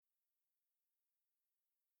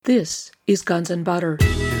This is Guns and Butter.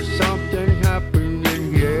 There's something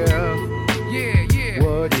happening here. Yeah, yeah.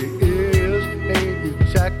 What it is ain't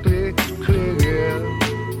exactly clear.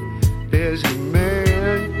 There's a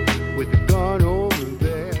man with a gun over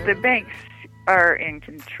there. The banks are in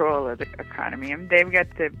control of the economy, and they've got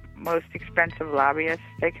the most expensive lobbyists.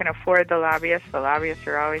 They can afford the lobbyists. The lobbyists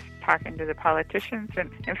are always talking to the politicians, and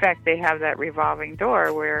in fact, they have that revolving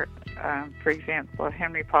door where, for example,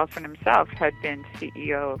 Henry Paulson himself had been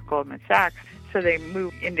CEO of Goldman Sachs. So they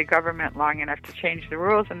moved into government long enough to change the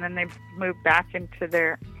rules, and then they moved back into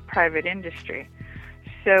their private industry.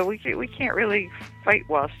 So we can't really fight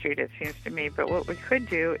Wall Street, it seems to me, but what we could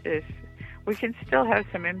do is we can still have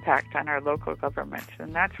some impact on our local governments,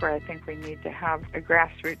 and that's where I think we need to have a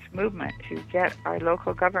grassroots movement to get our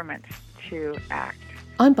local governments to act.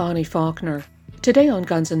 I'm Bonnie Faulkner. Today on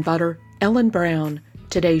Guns and Butter, Ellen Brown.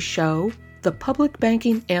 Today's show, The Public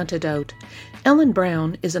Banking Antidote. Ellen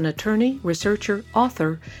Brown is an attorney, researcher,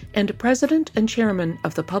 author, and president and chairman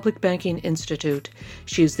of the Public Banking Institute.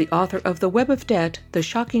 She is the author of The Web of Debt, The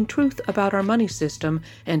Shocking Truth About Our Money System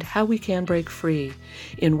and How We Can Break Free.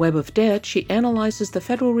 In Web of Debt, she analyzes the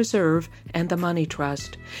Federal Reserve and the Money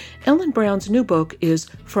Trust. Ellen Brown's new book is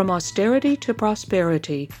From Austerity to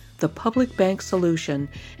Prosperity, The Public Bank Solution,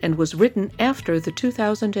 and was written after the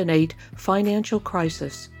 2008 financial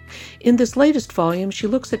crisis. In this latest volume, she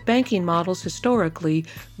looks at banking models historically,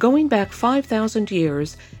 going back 5,000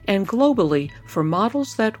 years, and globally for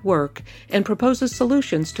models that work, and proposes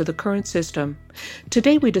solutions to the current system.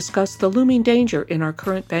 Today we discuss the looming danger in our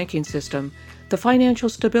current banking system, the Financial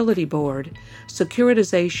Stability Board,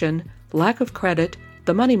 securitization, lack of credit,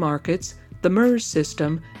 the money markets, the MERS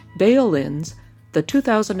system, bail-ins, the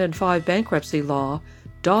 2005 bankruptcy law,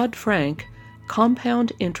 Dodd-Frank,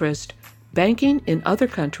 compound interest, banking in other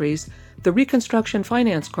countries, the Reconstruction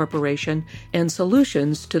Finance Corporation, and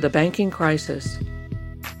solutions to the banking crisis.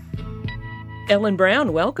 Ellen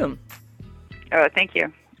Brown, welcome. Oh, thank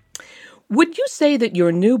you. Would you say that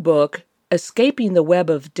your new book, Escaping the Web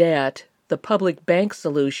of Debt, The Public Bank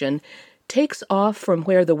Solution, takes off from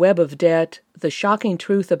where the web of debt, the shocking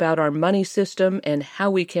truth about our money system and how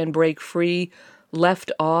we can break free, left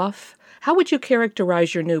off? How would you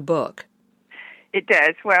characterize your new book? It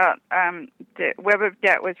does. Well, the Web of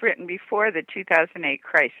Debt was written before the 2008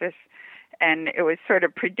 crisis, and it was sort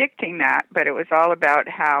of predicting that, but it was all about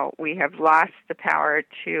how we have lost the power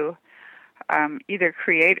to either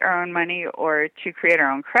create our own money or to create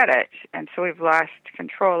our own credit, and so we've lost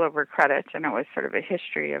control over credit, and it was sort of a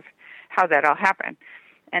history of how that all happened.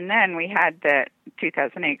 And then we had the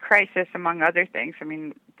 2008 crisis, among other things. I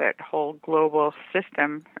mean, that whole global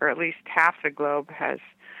system, or at least half the globe, has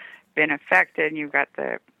been affected. You've got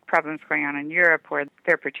the problems going on in Europe where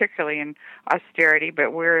they're particularly in austerity,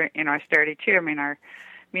 but we're in austerity too. I mean, our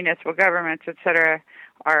municipal governments, et cetera,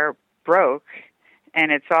 are broke,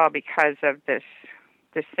 and it's all because of this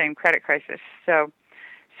same credit crisis. So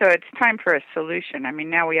it's time for a solution. I mean,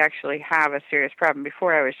 now we actually have a serious problem.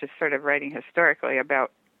 Before, I was just sort of writing historically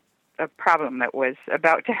about a problem that was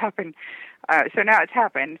about to happen. So now it's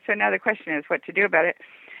happened. So now the question is what to do about it.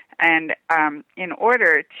 And in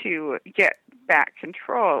order to get back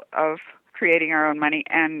control of creating our own money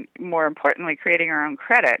and, more importantly, creating our own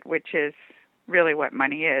credit, which is really what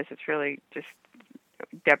money is, it's really just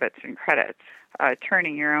debits and credits,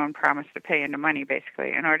 turning your own promise to pay into money,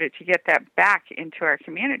 basically, in order to get that back into our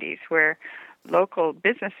communities where local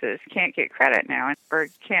businesses can't get credit now or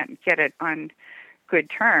can't get it on good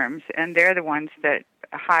terms, and they're the ones that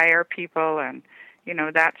hire people, and, you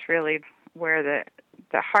know, that's really where the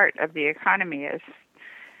heart of the economy is.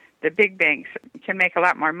 The big banks can make a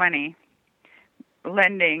lot more money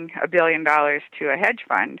lending $1 billion to a hedge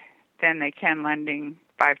fund than they can lending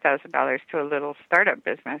 $5,000 to a little startup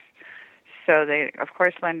business. So they, of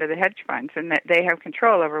course, lend to the hedge funds, and they have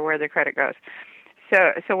control over where the credit goes.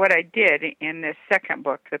 So what I did in this second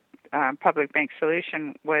book, The Public Bank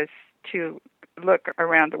Solution, was to look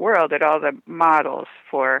around the world at all the models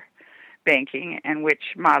for banking and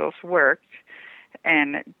which models worked.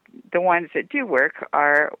 And the ones that do work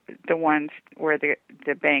are the ones where the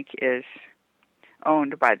bank is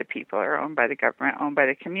owned by the people or owned by the government, owned by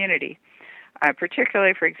the community.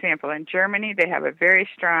 Particularly, for example, in Germany, they have a very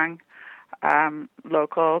strong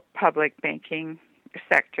local public banking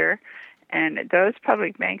sector, and those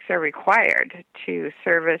public banks are required to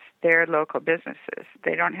service their local businesses.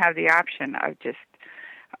 They don't have the option of just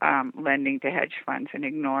lending to hedge funds and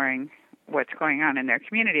ignoring what's going on in their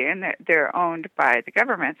community, and they're owned by the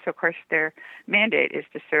government, so of course their mandate is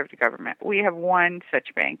to serve the government. We have one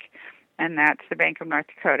such bank and that's the Bank of North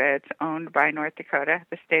Dakota. It's owned by North Dakota.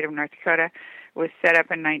 The state of North Dakota was set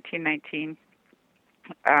up in 1919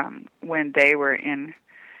 when they were in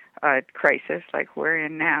a crisis like we're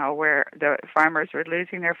in now, where the farmers were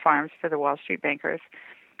losing their farms to the Wall Street bankers,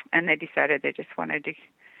 and they decided they just wanted to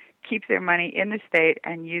keep their money in the state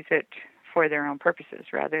and use it for their own purposes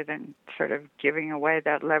rather than sort of giving away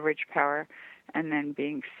that leverage power and then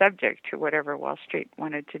being subject to whatever Wall Street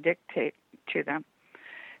wanted to dictate to them.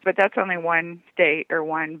 But that's only one state or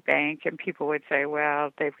one bank, and people would say,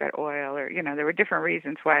 well, they've got oil, or, there were different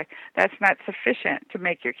reasons why. That's not sufficient to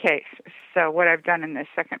make your case. So what I've done in this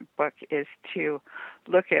second book is to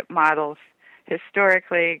look at models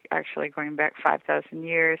historically, actually going back 5,000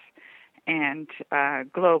 years, and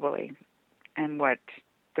globally. And what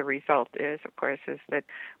the result is, of course, is that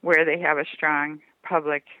where they have a strong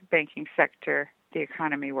public banking sector, the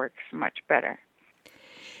economy works much better.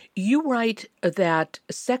 You write that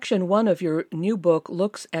Section 1 of your new book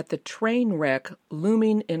looks at the train wreck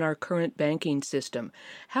looming in our current banking system.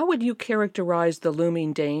 How would you characterize the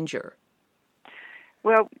looming danger?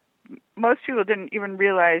 Well, most people didn't even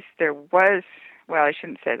realize there was, well, I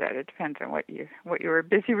shouldn't say that. It depends on what you were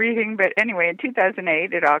busy reading. But anyway, in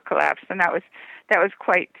 2008, it all collapsed, and that was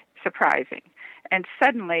quite surprising. And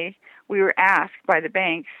suddenly, we were asked by the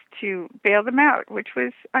banks to bail them out, which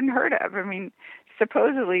was unheard of. I mean,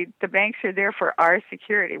 supposedly the banks are there for our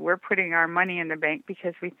security. We're putting our money in the bank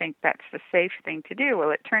because we think that's the safe thing to do.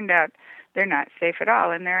 Well, it turned out they're not safe at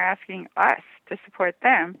all, and they're asking us to support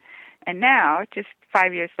them. And now, just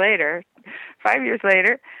 5 years later,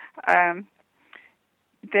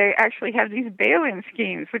 they actually have these bail-in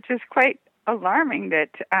schemes, which is quite alarming. That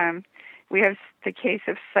we have the case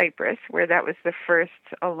of Cyprus, where that was the first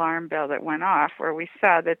alarm bell that went off, where we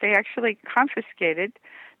saw that they actually confiscated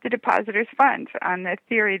the depositors' funds on the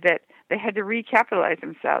theory that they had to recapitalize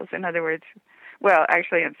themselves. In other words, well,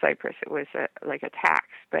 actually in Cyprus it was like a tax,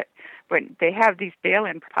 but when they have these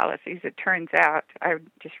bail-in policies, it turns out, I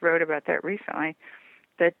just wrote about that recently,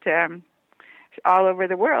 that all over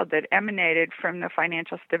the world that emanated from the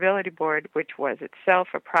Financial Stability Board, which was itself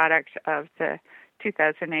a product of the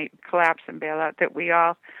 2008 collapse and bailout, that we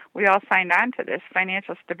all signed on to this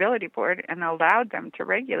Financial Stability Board and allowed them to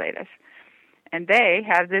regulate us. And they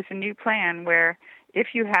have this new plan where if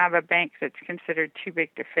you have a bank that's considered too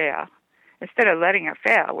big to fail, instead of letting it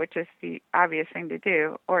fail, which is the obvious thing to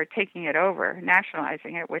do, or taking it over,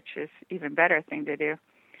 nationalizing it, which is even better thing to do,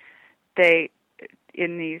 they,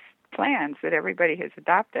 in these plans that everybody has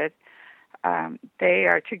adopted, they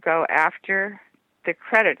are to go after the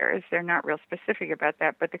creditors. They're not real specific about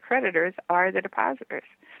that, but the creditors are the depositors.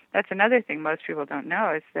 That's another thing most people don't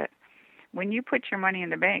know, is that when you put your money in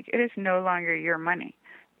the bank, it is no longer your money.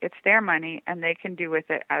 It's their money, and they can do with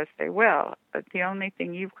it as they will. But the only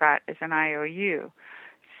thing you've got is an IOU.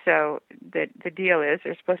 So the deal is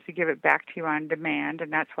they're supposed to give it back to you on demand,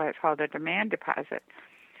 and that's why it's called a demand deposit.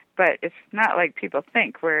 But it's not like people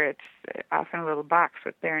think, where it's often a little box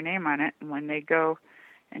with their name on it, and when they go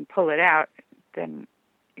and pull it out, then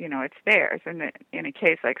it's theirs. And in a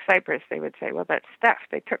case like Cyprus, they would say, well, that's theft.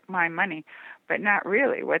 They took my money. But not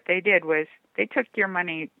really. What they did was they took your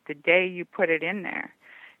money the day you put it in there,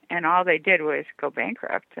 and all they did was go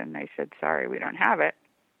bankrupt, and they said, sorry, we don't have it.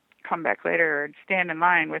 Come back later or stand in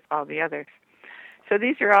line with all the others. So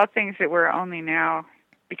these are all things that we're only now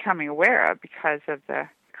becoming aware of because of the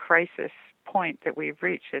crisis point that we've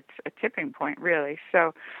reached. It's a tipping point, really.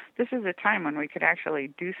 So this is a time when we could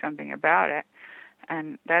actually do something about it.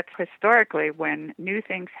 And that's historically when new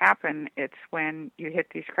things happen, it's when you hit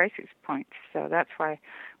these crisis points. So that's why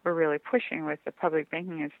we're really pushing with the Public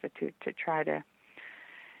Banking Institute to try to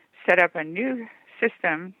set up a new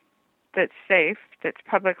system that's safe, that's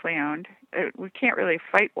publicly owned. We can't really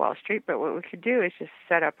fight Wall Street, but what we could do is just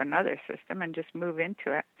set up another system and just move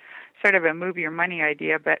into it. Sort of a move your money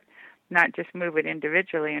idea, but not just move it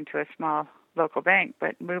individually into a small local bank,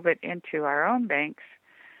 but move it into our own banks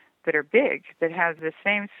that are big, that have the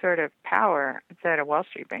same sort of power that a Wall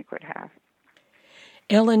Street bank would have.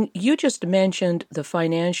 Ellen, you just mentioned the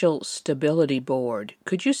Financial Stability Board.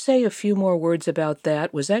 Could you say a few more words about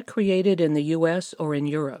that? Was that created in the U.S. or in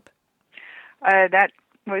Europe? That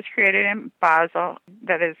was created in Basel.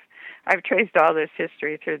 That is, I've traced all this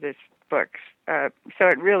history through this book. So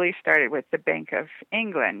it really started with the Bank of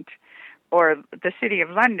England, or the City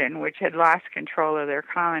of London, which had lost control of their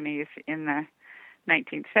colonies in the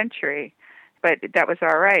 19th century, but that was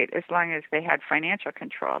all right as long as they had financial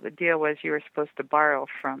control. The deal was you were supposed to borrow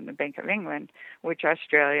from the Bank of England, which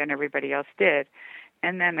Australia and everybody else did,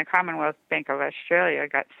 And then the Commonwealth Bank of Australia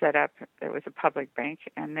got set up. It was a public bank,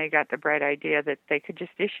 and they got the bright idea that they could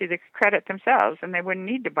just issue the credit themselves, and they wouldn't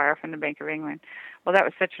need to borrow from the Bank of England. Well, that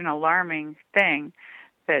was such an alarming thing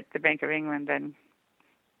that the Bank of England then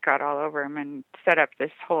got all over them and set up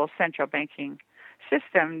this whole central banking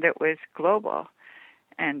system that was global.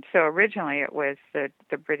 And so originally it was the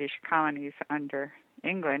British colonies under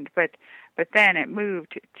England, but then it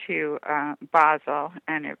moved to Basel,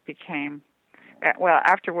 and it became, well,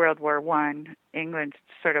 after World War I, England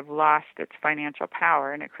sort of lost its financial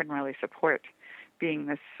power, and it couldn't really support being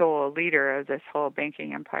the sole leader of this whole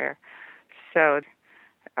banking empire. So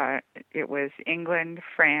it was England,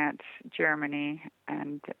 France, Germany,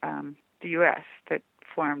 and the U.S. that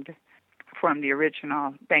formed the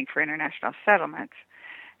original Bank for International Settlements.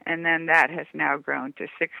 And then that has now grown to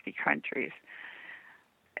 60 countries.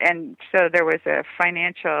 And so there was a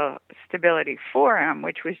Financial Stability Forum,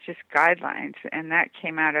 which was just guidelines, and that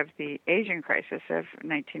came out of the Asian crisis of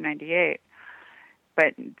 1998.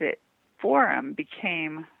 But the forum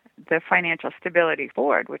became the Financial Stability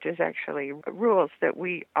Board, which is actually rules that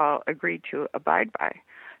we all agreed to abide by.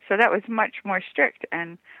 So that was much more strict.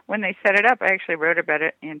 And when they set it up, I actually wrote about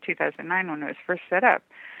it in 2009 when it was first set up.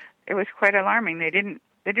 It was quite alarming. They didn't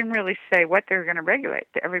really say what they were going to regulate.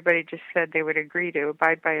 Everybody just said they would agree to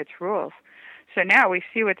abide by its rules. So now we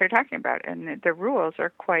see what they're talking about, and the rules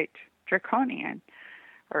are quite draconian,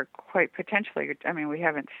 or quite potentially. I mean, we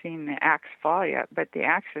haven't seen the axe fall yet, but the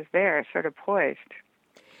axe is there, sort of poised.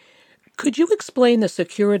 Could you explain the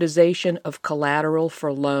securitization of collateral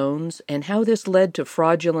for loans and how this led to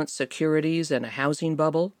fraudulent securities and a housing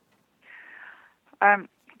bubble?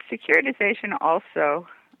 Securitization also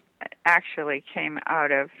actually came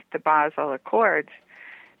out of the Basel Accords.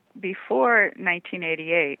 Before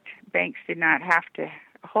 1988, banks did not have to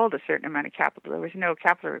hold a certain amount of capital. There was no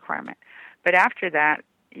capital requirement. But after that,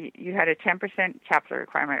 you had a 10% capital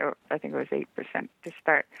requirement, or I think it was 8% to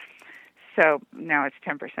start. So now it's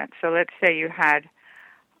 10%. So let's say you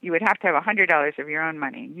would have to have $100 of your own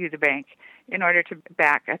money, you the bank, in order to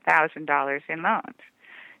back $1,000 in loans.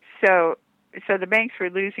 So the banks were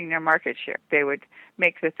losing their market share. They would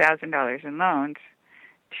make the $1,000 in loans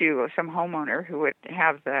to some homeowner who would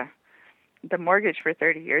have the mortgage for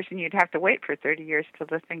 30 years, and you'd have to wait for 30 years till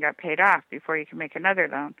the thing got paid off before you could make another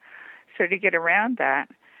loan. So to get around that,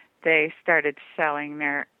 they started selling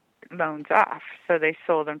their loans off. So they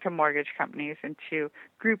sold them to mortgage companies and to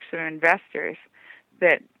groups of investors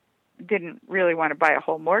that didn't really want to buy a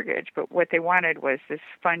whole mortgage, but what they wanted was this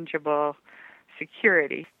fungible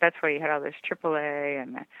security. That's why you had all this AAA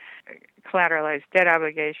and the collateralized debt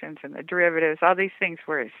obligations and the derivatives. All these things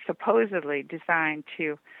were supposedly designed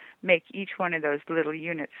to make each one of those little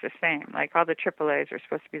units the same. Like all the AAAs are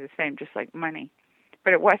supposed to be the same, just like money.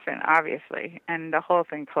 But it wasn't, obviously. And the whole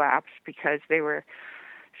thing collapsed because they were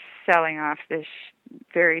selling off this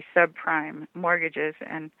very subprime mortgages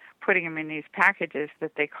and putting them in these packages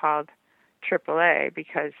that they called AAA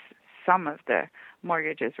because some of the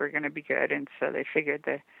mortgages were going to be good, and so they figured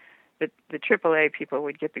the AAA people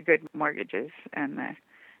would get the good mortgages, and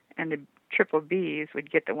the triple Bs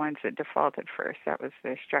would get the ones that defaulted first. That was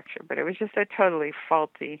their structure, but it was just a totally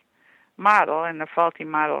faulty model, and the faulty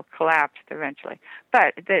model collapsed eventually.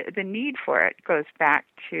 But the need for it goes back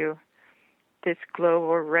to this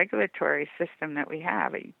global regulatory system that we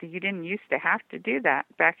have. You didn't used to have to do that.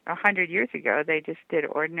 Back 100 years ago, they just did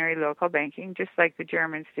ordinary local banking, just like the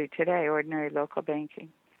Germans do today, ordinary local banking.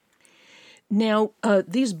 Now,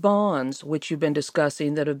 these bonds, which you've been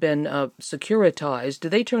discussing, that have been securitized,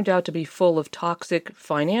 they turned out to be full of toxic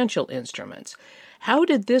financial instruments. How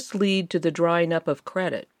did this lead to the drying up of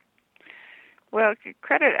credit? Well,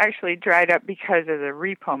 credit actually dried up because of the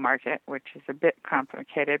repo market, which is a bit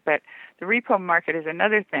complicated, but the repo market is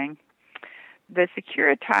another thing. The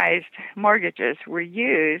securitized mortgages were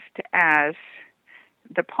used as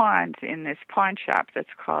the pawns in this pawn shop that's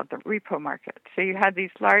called the repo market. So you had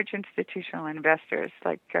these large institutional investors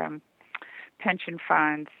like pension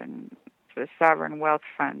funds and the sovereign wealth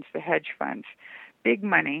funds, the hedge funds, big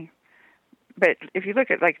money. But if you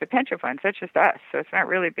look at like the pension funds, that's just us. So it's not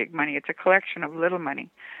really big money. It's a collection of little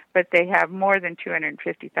money. But they have more than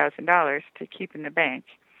 $250,000 to keep in the bank.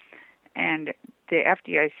 And the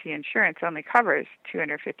FDIC insurance only covers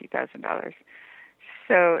 $250,000.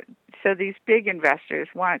 So these big investors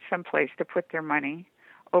want some place to put their money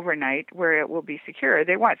overnight where it will be secure.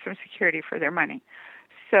 They want some security for their money.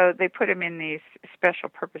 So they put them in these special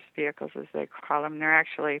purpose vehicles, as they call them. They're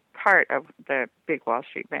actually part of the big Wall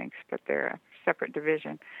Street banks, but they're a separate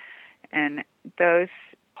division. And those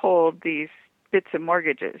hold these bits of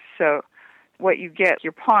mortgages. So what you get,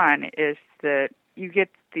 your pawn, is the you get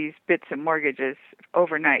these bits of mortgages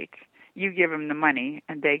overnight. You give them the money,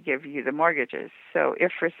 and they give you the mortgages. So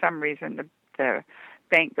if for some reason the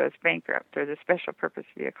bank goes bankrupt or the special purpose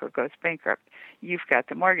vehicle goes bankrupt, you've got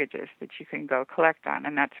the mortgages that you can go collect on,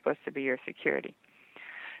 and that's supposed to be your security.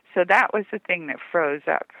 So that was the thing that froze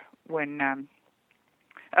up when,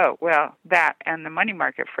 that and the money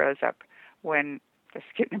market froze up when, it's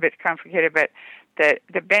getting a bit complicated, but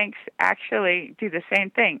the banks actually do the same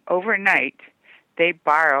thing. Overnight, they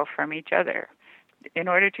borrow from each other. In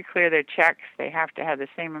order to clear their checks, they have to have the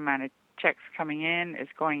same amount of checks coming in as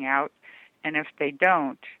going out, and if they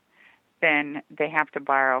don't, then they have to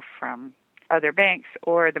borrow from other banks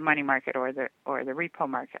or the money market or the repo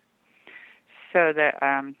market. So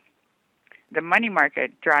the money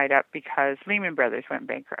market dried up because Lehman Brothers went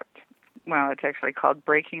bankrupt. Well, it's actually called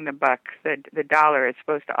breaking the buck. The dollar is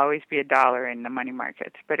supposed to always be $1 in the money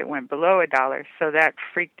markets, but it went below $1, so that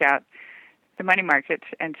freaked out the money markets,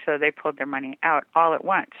 and so they pulled their money out all at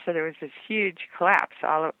once. So there was this huge collapse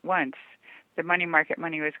all at once. The money market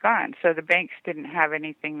money was gone, so the banks didn't have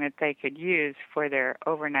anything that they could use for their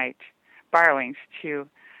overnight borrowings to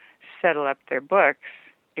settle up their books,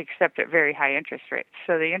 except at very high interest rates.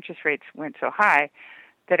 So the interest rates went so high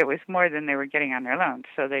that it was more than they were getting on their loans,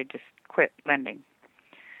 so they just quit lending.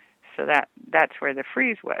 So that's where the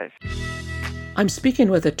freeze was. I'm speaking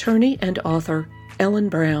with attorney and author Ellen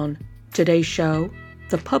Brown. Today's show,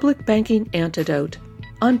 The Public Banking Antidote.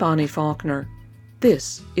 I'm Bonnie Faulkner.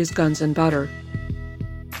 This is Guns and Butter.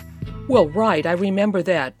 Well, right, I remember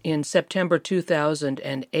that in September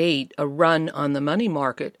 2008, a run on the money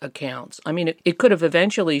market accounts. I mean, it could have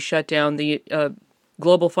eventually shut down the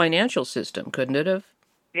global financial system, couldn't it have?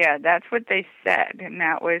 Yeah, that's what they said, and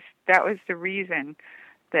that was the reason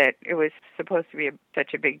that it was supposed to be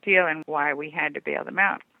such a big deal and why we had to bail them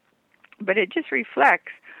out. But it just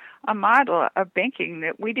reflects a model of banking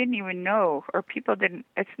that we didn't even know, or people didn't.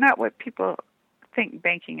 It's not what people think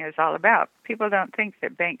banking is all about. People don't think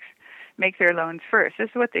that banks make their loans first. This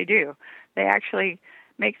is what they do. They actually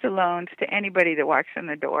make the loans to anybody that walks in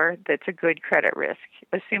the door that's a good credit risk,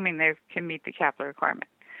 assuming they can meet the capital requirement.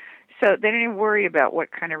 So they don't even worry about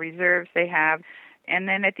what kind of reserves they have. And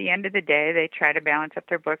then at the end of the day, they try to balance up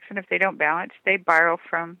their books. And if they don't balance, they borrow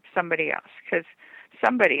from somebody else, because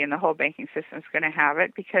somebody in the whole banking system is going to have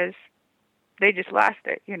it because they just lost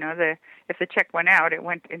it. You know, if the check went out, it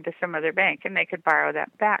went into some other bank, and they could borrow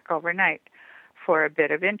that back overnight for a bit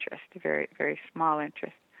of interest, a very, very small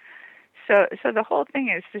interest. So the whole thing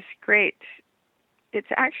is this great. It's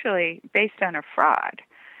actually based on a fraud,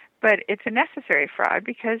 but it's a necessary fraud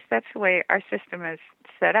because that's the way our system is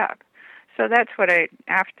set up. So that's what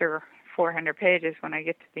after 400 pages, when I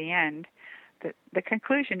get to the end, the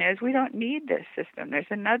conclusion is we don't need this system. There's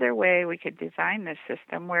another way we could design this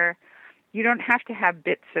system where you don't have to have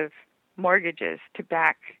bits of mortgages to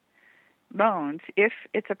back loans if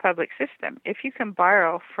it's a public system. If you can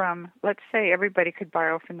borrow from, let's say everybody could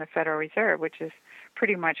borrow from the Federal Reserve, which is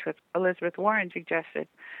pretty much what Elizabeth Warren suggested,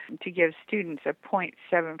 to give students a 0.75%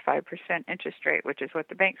 interest rate, which is what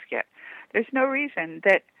the banks get. There's no reason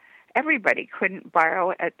that everybody couldn't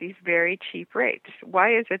borrow at these very cheap rates.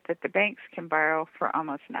 Why is it that the banks can borrow for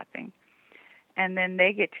almost nothing? And then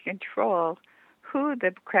they get to control who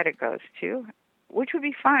the credit goes to, which would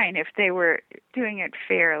be fine if they were doing it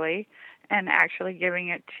fairly and actually giving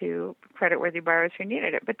it to creditworthy borrowers who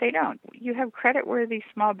needed it. But they don't. You have creditworthy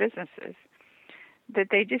small businesses that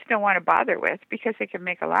they just don't want to bother with because they can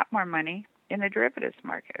make a lot more money in the derivatives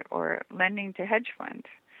market or lending to hedge funds.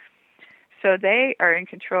 So they are in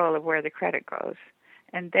control of where the credit goes,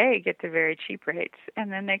 and they get the very cheap rates,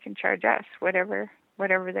 and then they can charge us whatever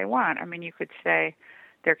they want. I mean, you could say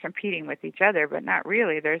they're competing with each other, but not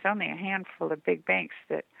really. There's only a handful of big banks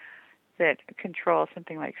that control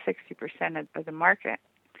something like 60% of the market,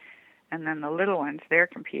 and then the little ones, they're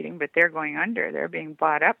competing, but they're going under. They're being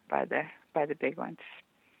bought up by the big ones.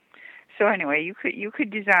 So anyway, you could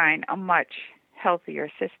design a much healthier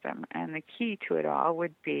system, and the key to it all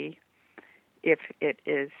would be if it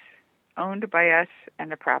is owned by us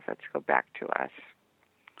and the profits go back to us.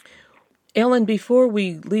 Ellen, before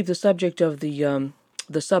we leave the subject of the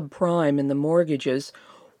subprime and the mortgages,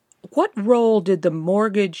 what role did the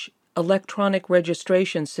Mortgage Electronic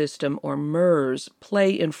Registration System, or MERS,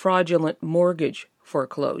 play in fraudulent mortgage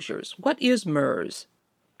foreclosures? What is MERS?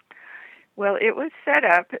 Well, it was set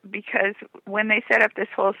up because when they set up this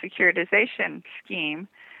whole securitization scheme,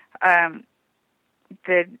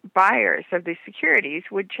 the buyers of the securities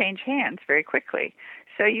would change hands very quickly.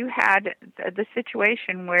 So you had the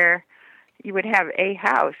situation where, you would have a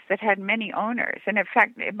house that had many owners. And in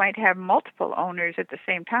fact, it might have multiple owners at the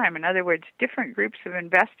same time. In other words, different groups of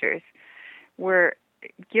investors were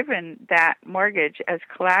given that mortgage as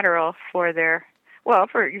collateral for their, well,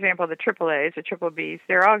 for example, the AAAs, the triple Bs,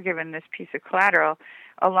 they're all given this piece of collateral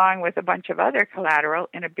along with a bunch of other collateral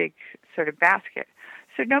in a big sort of basket.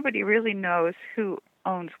 So nobody really knows who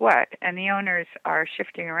owns what, and the owners are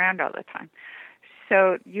shifting around all the time.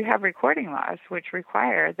 So you have recording laws which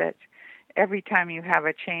require that every time you have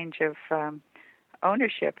a change of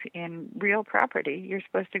ownership in real property, you're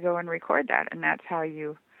supposed to go and record that, and that's how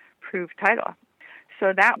you prove title.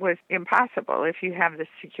 So that was impossible if you have this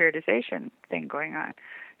securitization thing going on.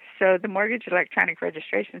 So the mortgage electronic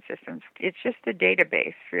registration systems, it's just a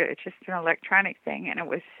database. It's just an electronic thing, and it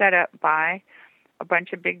was set up by a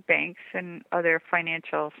bunch of big banks and other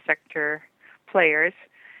financial sector players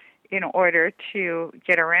in order to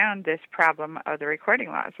get around this problem of the recording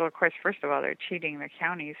laws. Well, of course, first of all, they're cheating the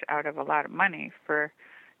counties out of a lot of money for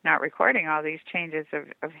not recording all these changes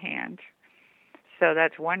of hands. So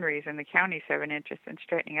that's one reason the counties have an interest in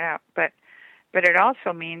straightening it out. But it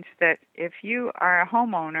also means that if you are a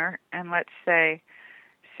homeowner and let's say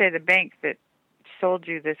the bank that sold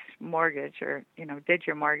you this mortgage or, did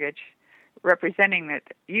your mortgage, representing that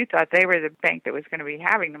you thought they were the bank that was going to be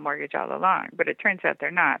having the mortgage all along, but it turns out they're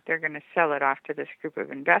not. They're going to sell it off to this group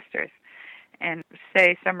of investors. And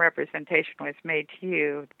say some representation was made to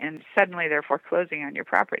you, and suddenly they're foreclosing on your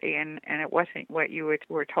property, and it wasn't what you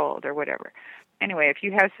were told or whatever. Anyway, if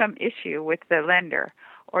you have some issue with the lender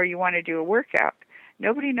or you want to do a workout,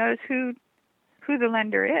 nobody knows who the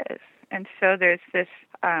lender is. And so there's this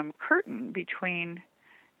curtain between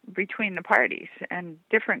the parties, and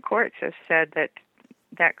different courts have said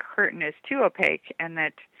that curtain is too opaque and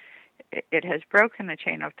that it has broken the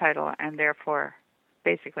chain of title, and therefore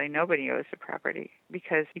basically nobody owes the property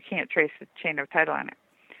because you can't trace the chain of title on it.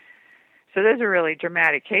 So those are really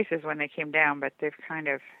dramatic cases when they came down, but they've kind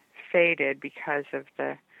of faded because of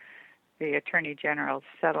the Attorney General's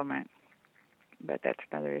settlement. But that's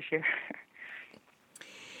another issue.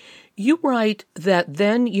 You write that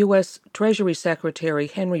then U.S. Treasury Secretary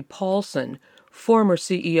Henry Paulson, former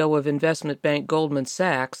CEO of investment bank Goldman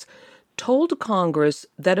Sachs, told Congress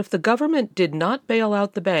that if the government did not bail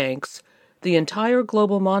out the banks, the entire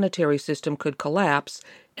global monetary system could collapse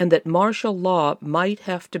and that martial law might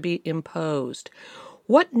have to be imposed.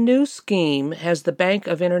 What new scheme has the Bank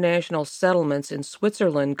of International Settlements in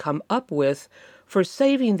Switzerland come up with for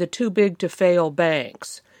saving the too-big-to-fail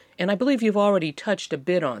banks? And I believe you've already touched a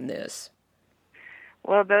bit on this.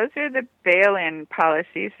 Well, those are the bail-in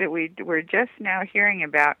policies that we were just now hearing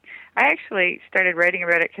about. I actually started writing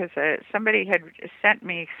about it because somebody had sent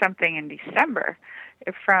me something in December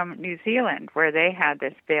from New Zealand where they had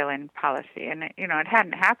this bail-in policy. And, it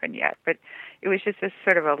hadn't happened yet, but it was just this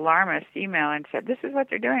sort of alarmist email and said, this is what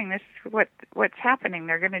they're doing, this is what's happening,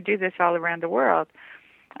 they're going to do this all around the world.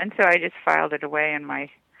 And so I just filed it away in my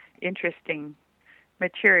interesting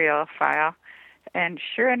material file. And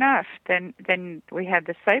sure enough, then we had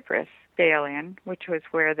the Cyprus bail-in, which was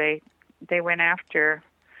where they went after,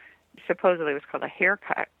 supposedly it was called a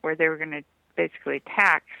haircut, where they were going to basically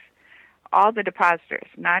tax all the depositors,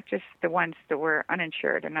 not just the ones that were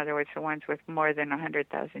uninsured, in other words, the ones with more than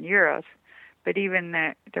 100,000 euros, but even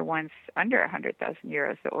the ones under 100,000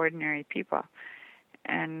 euros, the ordinary people.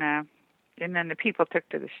 And then the people took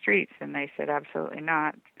to the streets and they said absolutely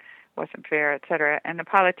not, wasn't fair, et cetera. And the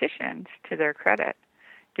politicians, to their credit,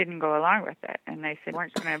 didn't go along with it, and they said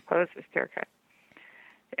weren't going to impose this haircut.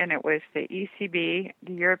 And it was the ECB,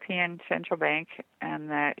 the European Central Bank, and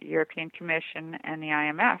the European Commission and the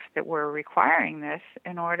IMF that were requiring this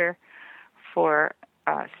in order for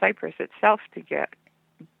Cyprus itself to get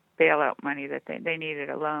bailout money that they needed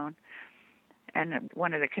a loan. And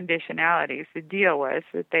one of the conditionalities, the deal was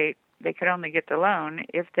that they could only get the loan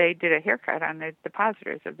if they did a haircut on the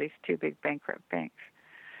depositors of these two big bankrupt banks.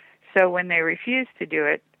 So when they refused to do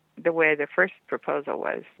it the way the first proposal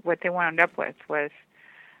was, what they wound up with was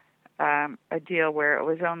a deal where it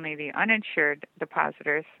was only the uninsured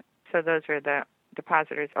depositors, so those are the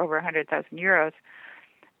depositors over 100,000 euros,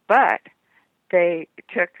 but they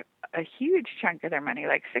took a huge chunk of their money,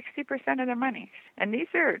 like 60% of their money. And these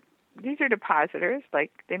are depositors,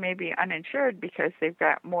 like they may be uninsured because they've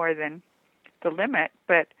got more than the limit,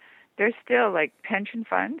 but they're still like pension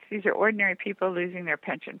funds. These are ordinary people losing their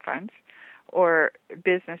pension funds, or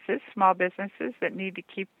businesses, small businesses that need to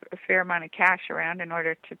keep a fair amount of cash around in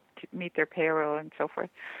order to meet their payroll and so forth.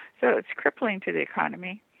 So it's crippling to the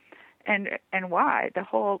economy. And why? The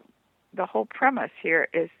whole premise here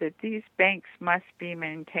is that these banks must be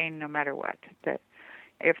maintained no matter what. That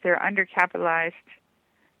if they're undercapitalized,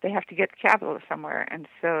 they have to get the capital somewhere. And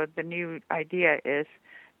so the new idea is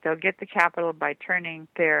they'll get the capital by turning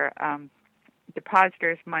their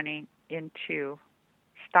depositors' money into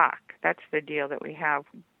stock. That's the deal that we have.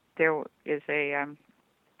 There is a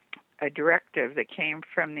directive that came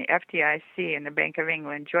from the FDIC and the Bank of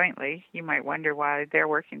England jointly. You might wonder why they're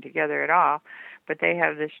working together at all, but they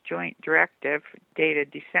have this joint directive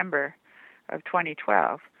dated December of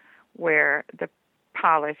 2012, where the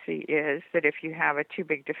policy is that if you have a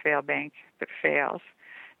too-big-to-fail bank that fails,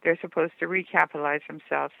 they're supposed to recapitalize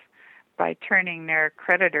themselves by turning their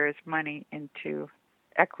creditors' money into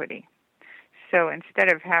equity. So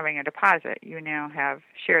instead of having a deposit, you now have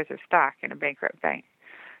shares of stock in a bankrupt bank.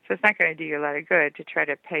 So it's not going to do you a lot of good to try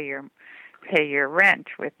to pay your rent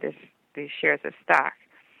with these shares of stock.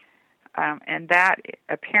 And that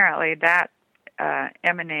apparently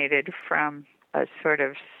emanated from a sort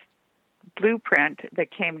of blueprint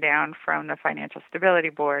that came down from the Financial Stability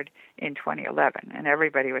Board in 2011, and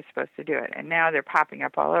everybody was supposed to do it. And now they're popping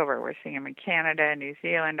up all over. We're seeing them in Canada, New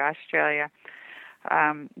Zealand, Australia.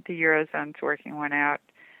 The Eurozone's working one out,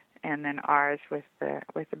 and then ours with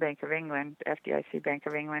the Bank of England, FDIC Bank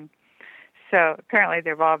of England. So apparently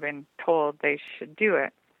they've all been told they should do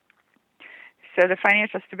it. So the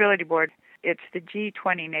Financial Stability Board, it's the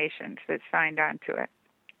G20 nations that signed on to it,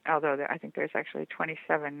 although I think there's actually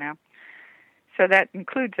 27 now. So that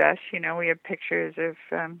includes us. You know, we have pictures of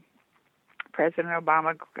President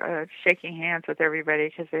Obama shaking hands with everybody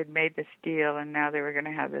because they'd made this deal, and now they were going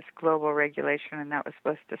to have this global regulation, and that was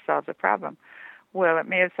supposed to solve the problem. Well, it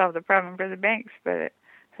may have solved the problem for the banks, but it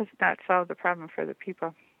has not solved the problem for the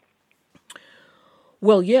people.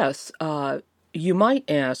 Well, yes. You might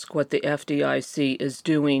ask what the FDIC is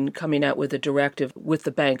doing, coming out with a directive with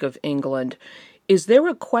the Bank of England. Is there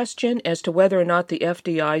a question as to whether or not the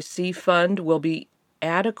FDIC fund will be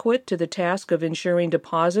adequate to the task of ensuring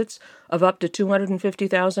deposits of up to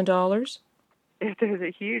 $250,000? There's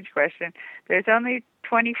a huge question. There's only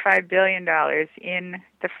 $25 billion in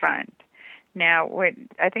the fund. Now,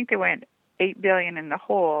 I think they went $8 billion in the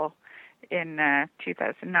hole in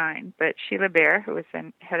 2009, but Sheila Bair, who was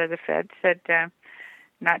the head of the Fed, said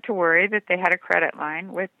not to worry, that they had a credit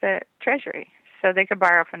line with the Treasury, so they could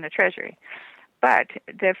borrow from the Treasury. But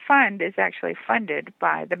the fund is actually funded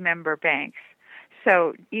by the member banks.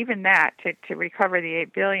 So even that, to recover the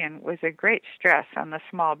 $8 billion, was a great stress on the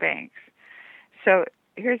small banks. So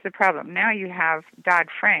here's the problem. Now you have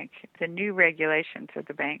Dodd-Frank, the new regulations of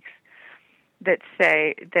the banks, that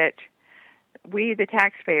say that we, the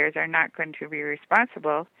taxpayers, are not going to be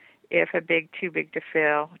responsible if a too big to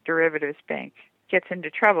fail derivatives bank gets into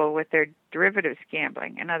trouble with their derivatives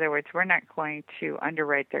gambling. In other words, we're not going to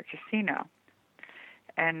underwrite their casino.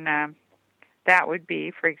 And that would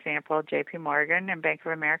be, for example, J.P. Morgan and Bank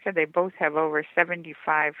of America. They both have over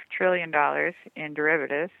 $75 trillion in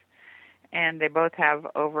derivatives, and they both have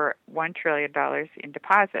over $1 trillion in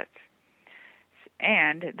deposits.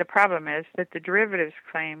 And the problem is that the derivatives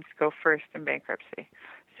claims go first in bankruptcy.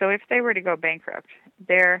 So if they were to go bankrupt,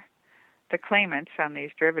 the claimants on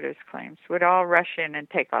these derivatives claims would all rush in and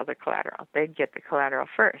take all the collateral. They'd get the collateral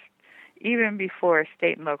first, even before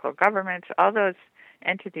state and local governments, all those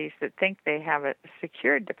entities that think they have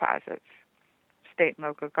secured deposits. State and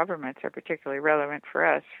local governments are particularly relevant for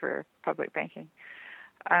us for public banking.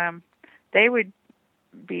 They would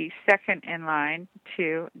be second in line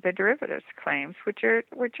to the derivatives claims, which are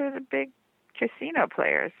the big casino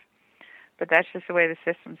players. But that's just the way the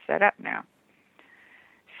system's set up now.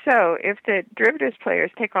 So if the derivatives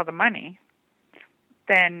players take all the money,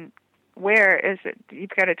 then where is it? You've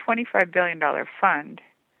got a $25 billion fund,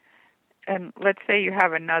 and let's say you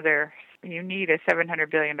need a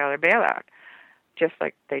 $700 billion bailout, just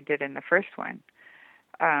like they did in the first one.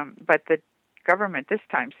 But the government this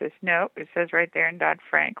time says, no, it says right there in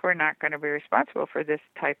Dodd-Frank, we're not going to be responsible for this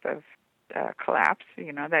type of collapse.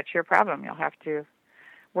 You know, that's your problem. You'll have to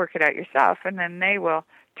work it out yourself. And then they will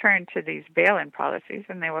turn to these bail-in policies,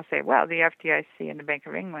 and they will say, well, the FDIC and the Bank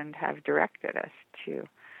of England have directed us to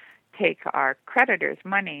take our creditors'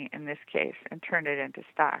 money in this case and turn it into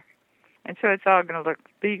stock. And so it's all going to look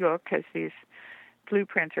legal because these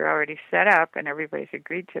blueprints are already set up and everybody's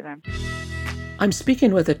agreed to them. I'm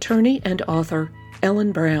speaking with attorney and author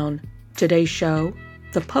Ellen Brown. Today's show,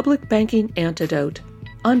 The Public Banking Antidote.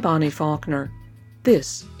 I'm Bonnie Faulkner.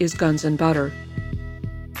 This is Guns and Butter.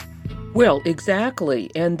 Well,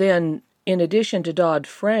 exactly. And then, in addition to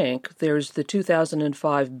Dodd-Frank, there's the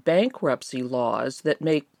 2005 bankruptcy laws that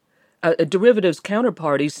make derivatives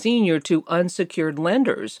counterparties senior to unsecured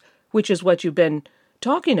lenders, which is what you've been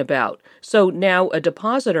talking about? So now a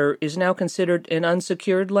depositor is now considered an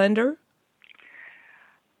unsecured lender?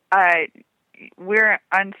 We're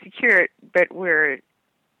unsecured, but we're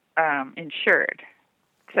insured.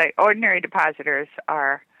 So ordinary depositors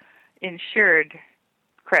are insured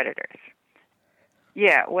creditors.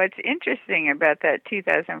 Yeah, what's interesting about that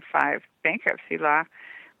 2005 bankruptcy law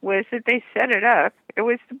was that they set it up. It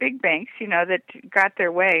was the big banks, that got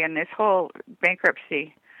their way in this whole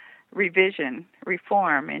bankruptcy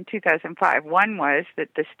reform in 2005. One was that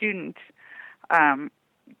the students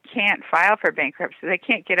can't file for bankruptcy. They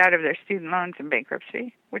can't get out of their student loans in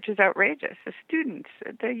bankruptcy, which is outrageous. The students,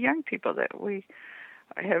 the young people that we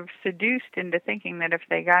have seduced into thinking that if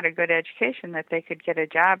they got a good education that they could get a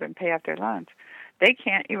job and pay off their loans. They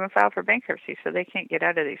can't even file for bankruptcy, so they can't get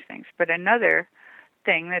out of these things. But another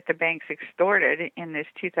thing that the banks extorted in this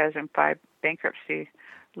 2005 bankruptcy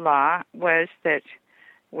law was the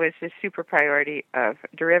super priority of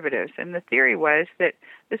derivatives. And the theory was that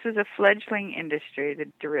this was a fledgling industry, the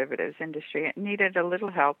derivatives industry. It needed a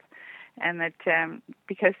little help, and that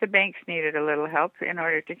because the banks needed a little help in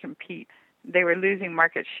order to compete, they were losing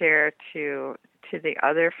market share to the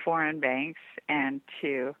other foreign banks and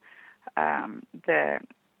to the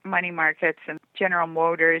money markets. And General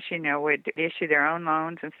Motors, would issue their own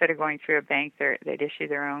loans instead of going through a bank. They'd issue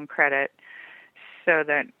their own credit, so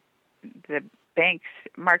that the bank's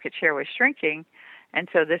market share was shrinking, and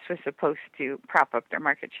so this was supposed to prop up their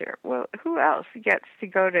market share. Well, who else gets to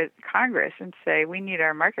go to Congress and say, we need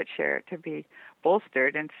our market share to be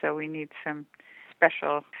bolstered, and so we need some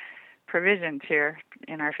special provisions here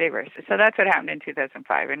in our favor? So that's what happened in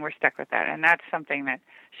 2005, and we're stuck with that. And that's something that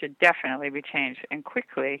should definitely be changed, and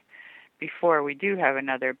quickly, before we do have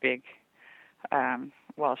another big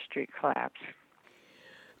Wall Street collapse.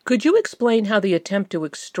 Could you explain how the attempt to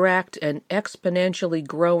extract an exponentially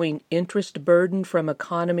growing interest burden from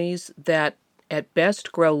economies that at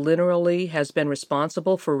best grow linearly has been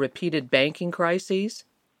responsible for repeated banking crises?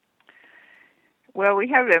 Well, we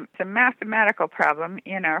have a mathematical problem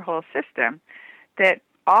in our whole system that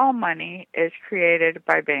all money is created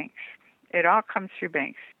by banks. It all comes through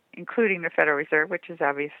banks, including the Federal Reserve, which is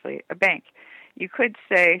obviously a bank. You could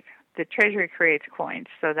say the Treasury creates coins,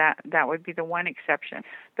 so that would be the one exception.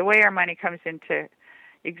 The way our money comes into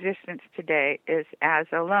existence today is as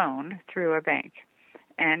a loan through a bank.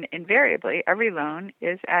 And invariably, every loan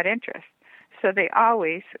is at interest. So they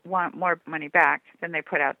always want more money back than they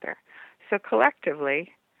put out there. So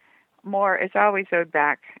collectively, more is always owed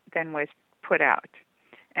back than was put out.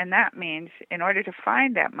 And that means in order to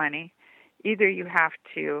find that money, either you have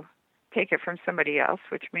to take it from somebody else,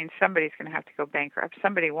 which means somebody's going to have to go bankrupt.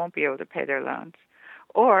 Somebody won't be able to pay their loans.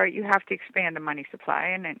 Or you have to expand the money supply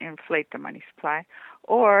and inflate the money supply.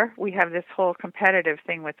 Or we have this whole competitive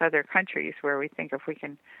thing with other countries where we think if we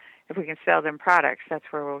can sell them products, that's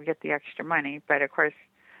where we'll get the extra money. But of course,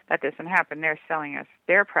 that doesn't happen. They're selling us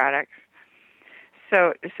their products.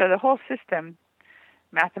 So the whole system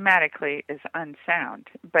mathematically is unsound,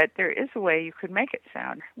 but there is a way you could make it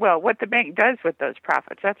sound. Well, what the bank does with those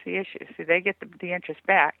profits, that's the issue. So they get the interest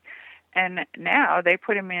back, and now they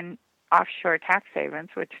put them in offshore tax havens,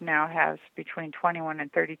 which now has between $21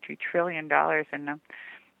 and $32 trillion in them,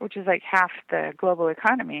 which is like half the global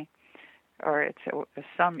economy, or it's a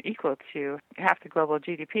sum equal to half the global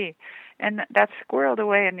GDP. And that's squirreled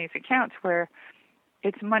away in these accounts where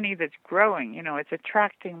it's money that's growing. It's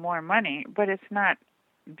attracting more money, but it's not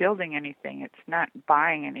building anything. It's not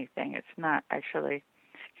buying anything. It's not actually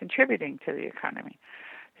contributing to the economy.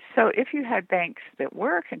 So if you had banks that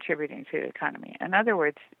were contributing to the economy, in other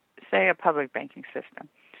words, say a public banking system,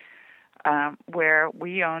 where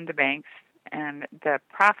we owned the banks and the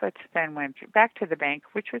profits then went back to the bank,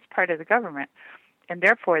 which was part of the government, and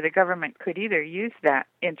therefore the government could either use that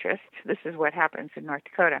interest. This is what happens in North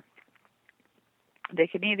Dakota. They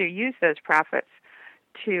can either use those profits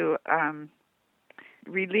to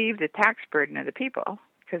relieve the tax burden of the people,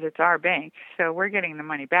 because it's our bank, so we're getting the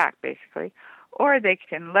money back, basically, or they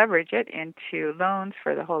can leverage it into loans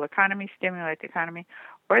for the whole economy, stimulate the economy,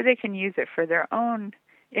 or they can use it for their own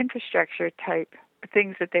infrastructure type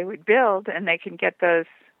things that they would build, and they can get those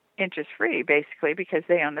interest-free, basically, because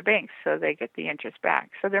they own the banks, so they get the interest back.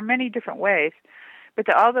 So there are many different ways,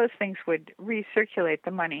 but all those things would recirculate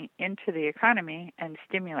the money into the economy and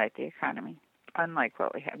stimulate the economy, unlike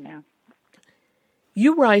what we have now.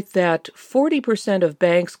 You write that 40% of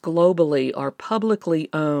banks globally are publicly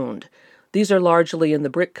owned. These are largely in the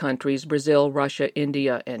BRIC countries, Brazil, Russia,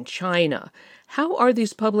 India, and China. How are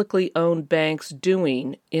these publicly owned banks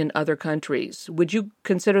doing in other countries? Would you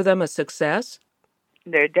consider them a success?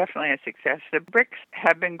 They're definitely a success. The BRICS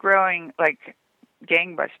have been growing like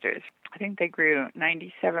gangbusters. I think they grew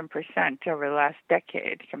 97% over the last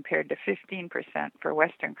decade compared to 15% for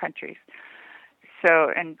Western countries.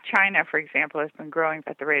 So, and China, for example, has been growing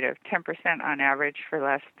at the rate of 10% on average for the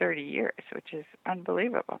last 30 years, which is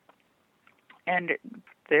unbelievable. And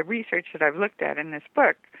the research that I've looked at in this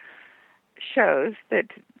book shows that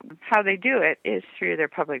how they do it is through their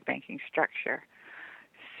public banking structure.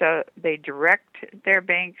 So they direct their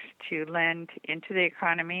banks to lend into the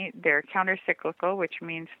economy. They're countercyclical, which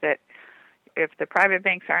means that if the private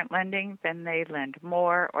banks aren't lending, then they lend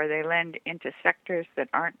more, or they lend into sectors that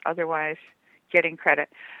aren't otherwise getting credit.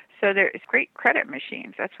 So they're great credit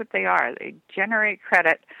machines. That's what they are. They generate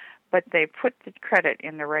credit, but they put the credit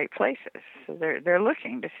in the right places. So they're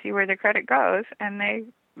looking to see where the credit goes, and they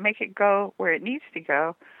make it go where it needs to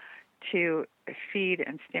go to feed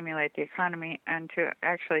and stimulate the economy, and to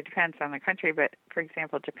actually depends on the country. But for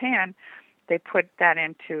example, Japan, they put that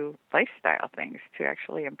into lifestyle things to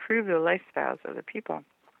actually improve the lifestyles of the people,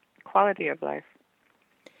 quality of life.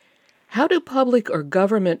 How do public or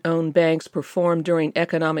government-owned banks perform during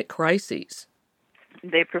economic crises?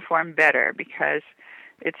 They perform better because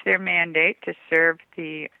it's their mandate to serve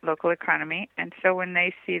the local economy, and so when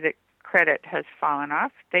they see that credit has fallen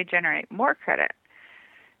off, they generate more credit.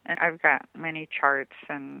 And I've got many charts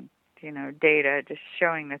and data just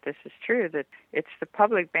showing that this is true, that it's the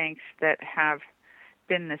public banks that have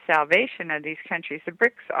been the salvation of these countries. The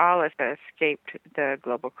BRICS all have escaped the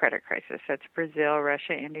global credit crisis. That's Brazil,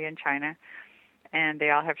 Russia, India, and China. And they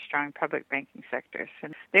all have strong public banking sectors.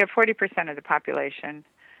 And they have 40% of the population,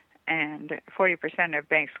 and 40% of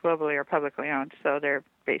banks globally are publicly owned, so they're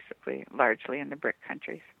basically largely in the BRIC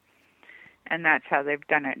countries. And that's how they've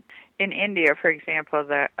done it. In India, for example,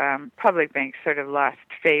 the public banks sort of lost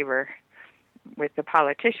favor with the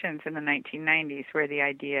politicians in the 1990s, where the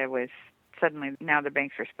idea was suddenly now the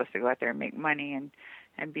banks are supposed to go out there and make money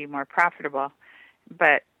and be more profitable.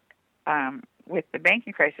 But with the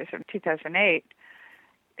banking crisis of 2008,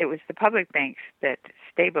 it was the public banks that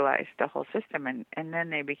stabilized the whole system, and then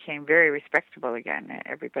they became very respectable again.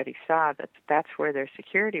 Everybody saw that that's where their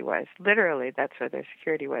security was. Literally, that's where their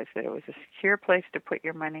security was, that it was a secure place to put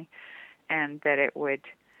your money, and that it would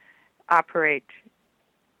operate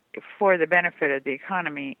for the benefit of the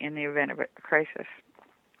economy in the event of a crisis.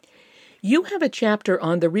 You have a chapter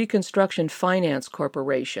on the Reconstruction Finance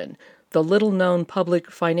Corporation, the little-known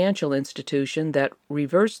public financial institution that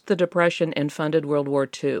reversed the Depression and funded World War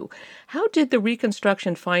II. How did the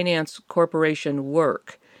Reconstruction Finance Corporation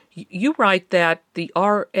work? You write that the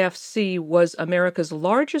RFC was America's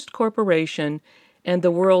largest corporation and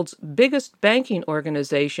the world's biggest banking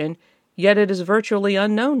organization, yet it is virtually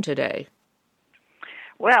unknown today.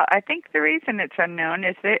 Well, I think the reason it's unknown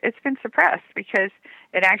is that it's been suppressed because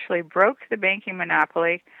it actually broke the banking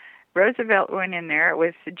monopoly. Roosevelt went in there. It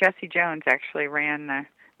was Jesse Jones actually ran the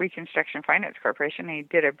Reconstruction Finance Corporation, and he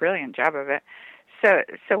did a brilliant job of it.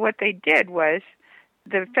 So what they did was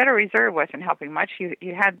the Federal Reserve wasn't helping much. You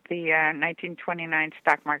had the 1929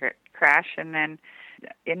 stock market crash, and then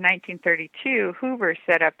in 1932, Hoover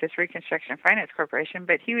set up this Reconstruction Finance Corporation,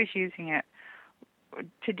 but he was using it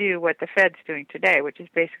to do what the Fed's doing today, which is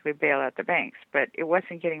basically bail out the banks, but it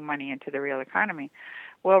wasn't getting money into the real economy.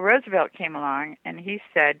 Well, Roosevelt came along, and he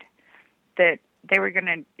said that they were going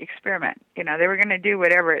to experiment. They were going to do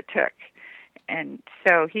whatever it took. And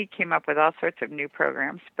so he came up with all sorts of new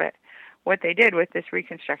programs, but what they did with this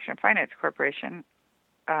Reconstruction Finance Corporation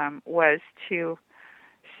was to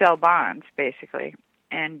sell bonds, basically,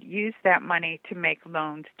 and use that money to make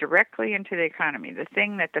loans directly into the economy. The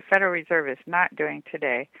thing that the Federal Reserve is not doing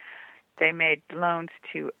today, they made loans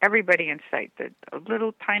to everybody in sight. The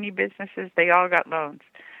little tiny businesses, they all got loans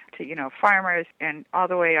to, farmers, and all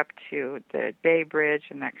the way up to the Bay Bridge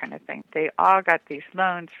and that kind of thing. They all got these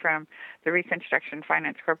loans from the Reconstruction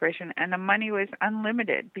Finance Corporation, and the money was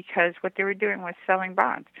unlimited because what they were doing was selling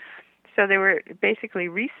bonds. So they were basically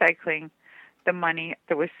recycling the money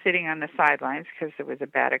that was sitting on the sidelines because it was a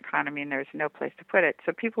bad economy and there was no place to put it.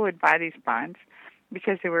 So people would buy these bonds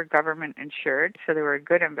because they were government insured, so they were a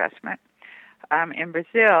good investment. In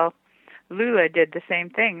Brazil, Lula did the same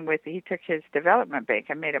thing. He took his development bank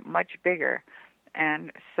and made it much bigger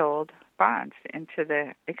and sold bonds into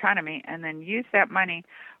the economy, and then used that money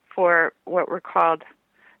for what were called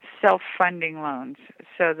self-funding loans.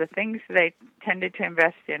 So the things they tended to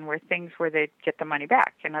invest in were things where they'd get the money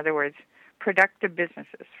back. In other words, productive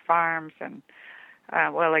businesses, farms, and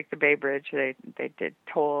like the Bay Bridge, they did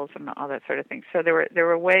tolls and all that sort of thing. So there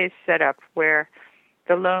were ways set up where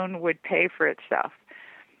the loan would pay for itself.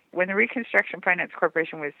 When the Reconstruction Finance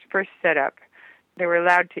Corporation was first set up, they were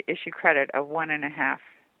allowed to issue credit of $1.5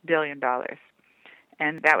 billion.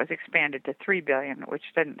 and that was expanded to $3 billion, which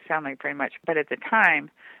doesn't sound like very much. But at the time,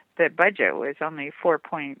 the budget was only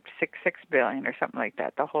 $4.66 billion or something like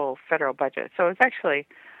that, the whole federal budget. So it was actually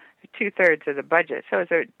 2/3 of the budget. So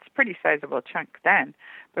it's a pretty sizable chunk then.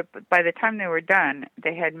 But by the time they were done,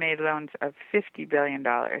 they had made loans of $50 billion,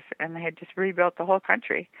 and they had just rebuilt the whole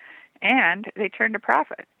country. And they turned a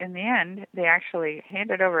profit. In the end, they actually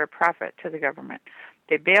handed over a profit to the government.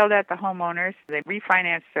 They bailed out the homeowners. They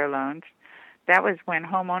refinanced their loans. That was when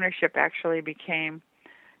home ownership actually became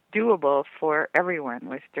doable for everyone,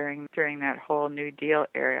 was during that whole New Deal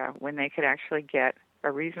era, when they could actually get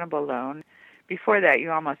a reasonable loan. Before that,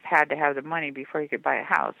 you almost had to have the money before you could buy a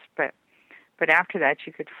house. But after that,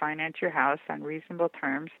 you could finance your house on reasonable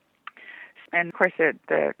terms. And, of course,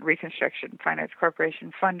 the Reconstruction Finance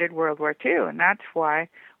Corporation funded World War II, and that's why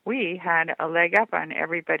we had a leg up on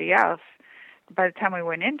everybody else. By the time we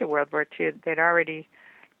went into World War II, they'd already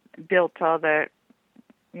built all the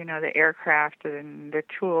aircraft and the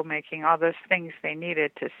tool making, all those things they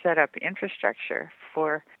needed to set up infrastructure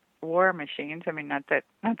for war machines. I mean, not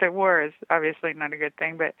that war is obviously not a good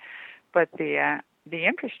thing, but the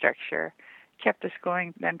infrastructure kept us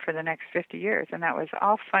going then for the next 50 years, and that was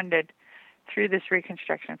all funded through this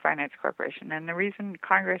Reconstruction Finance Corporation. And the reason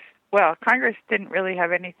Congress didn't really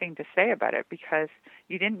have anything to say about it, because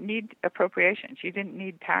you didn't need appropriations, you didn't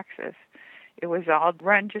need taxes. It was all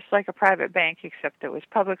run just like a private bank, except it was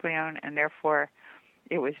publicly owned, and therefore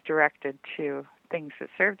it was directed to things that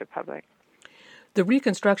served the public. The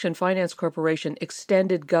Reconstruction Finance Corporation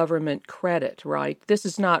extended government credit, right? This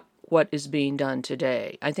is not what is being done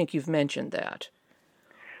today. I think you've mentioned that.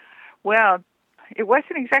 Well, it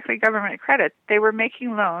wasn't exactly government credit. They were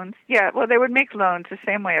making loans. Yeah, well, they would make loans the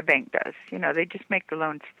same way a bank does. They just make the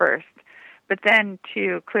loans first. But then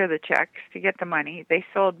to clear the checks, to get the money, they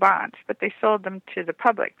sold bonds, but they sold them to the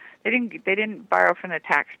public. They didn't borrow from the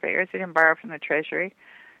taxpayers. They didn't borrow from the Treasury.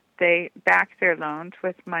 They backed their loans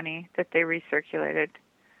with money that they recirculated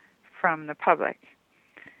from the public.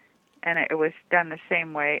 And it was done the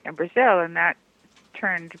same way in Brazil, and that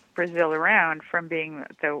turned Brazil around from being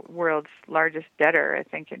the world's largest debtor, I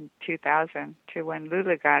think, in 2000, to when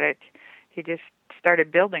Lula got it. He just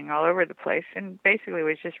started building all over the place and basically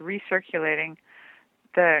was just recirculating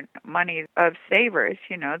the money of savers,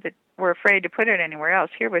 that were afraid to put it anywhere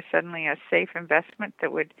else. Here was suddenly a safe investment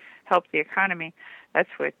that would help the economy. That's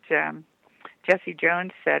what Jesse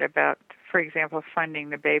Jones said about, for example, funding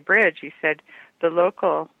the Bay Bridge. He said the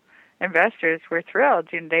local investors were thrilled.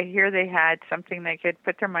 They had something they could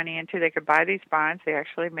put their money into. They could buy these bonds. They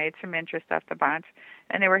actually made some interest off the bonds,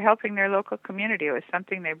 and they were helping their local community. It was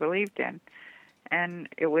something they believed in, and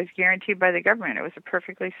it was guaranteed by the government. It was a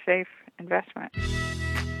perfectly safe investment.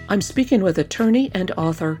 I'm speaking with attorney and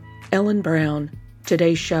author Ellen Brown.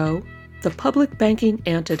 Today's show, The Public Banking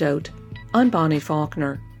Antidote. I'm Bonnie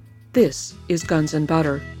Faulkner. This is Guns and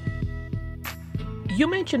Butter. You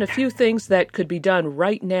mentioned a few things that could be done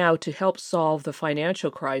right now to help solve the financial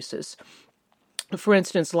crisis. For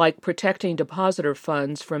instance, like protecting depositor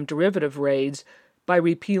funds from derivative raids by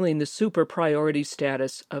repealing the super priority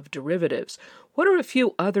status of derivatives. What are a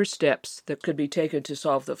few other steps that could be taken to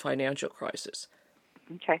solve the financial crisis?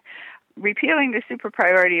 Okay. Repealing the super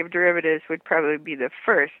priority of derivatives would probably be the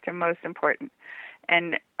first and most important.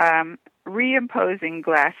 And reimposing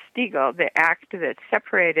Glass-Steagall, the act that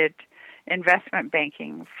separated investment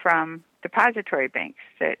banking from depository banks,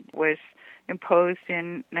 that was imposed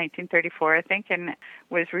in 1934, I think, and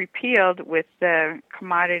was repealed with the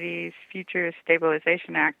Commodities Futures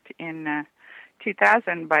Stabilization Act in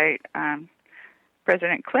 2000 by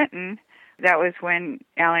President Clinton. That was when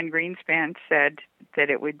Alan Greenspan said that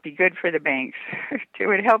it would be good for the banks. It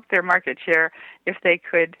would help their market share if they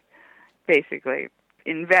could basically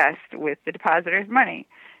invest with the depositors' money.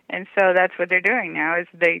 And so that's what they're doing now, is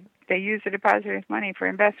they use the depositors' money for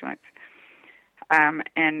investments.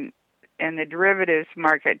 And the derivatives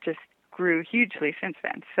market just grew hugely since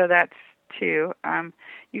then. So that's two.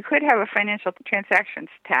 You could have a financial transactions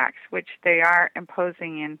tax, which they are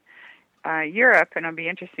imposing in Europe, and it'll be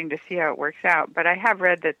interesting to see how it works out. But I have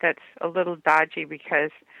read that that's a little dodgy,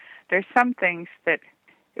 because there's some things that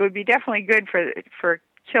it would be definitely good for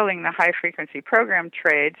killing the high-frequency program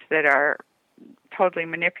trades that are totally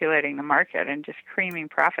manipulating the market and just creaming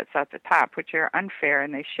profits out the top, which are unfair,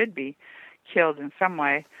 and they should be killed in some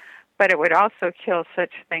way. But it would also kill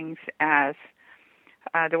such things as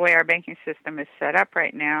the way our banking system is set up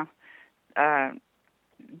right now.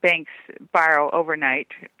 Banks borrow overnight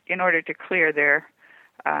in order to clear their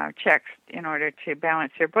checks, in order to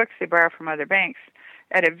balance their books. They borrow from other banks,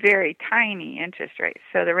 at a very tiny interest rate.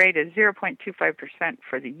 So the rate is 0.25%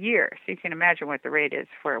 for the year. So you can imagine what the rate is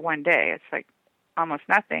for one day. It's like almost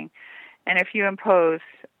nothing. And if you impose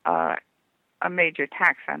a major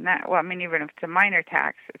tax on that, well, I mean, even if it's a minor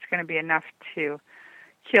tax, it's going to be enough to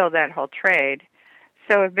kill that whole trade.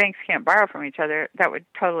 So if banks can't borrow from each other, that would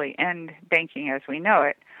totally end banking as we know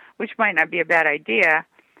it, which might not be a bad idea,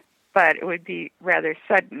 but it would be rather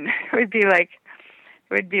sudden. It would be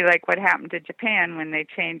like what happened to Japan when they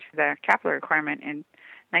changed the capital requirement in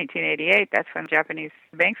 1988. That's when Japanese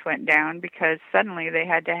banks went down because suddenly they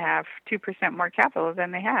had to have 2% more capital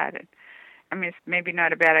than they had. I mean, it's maybe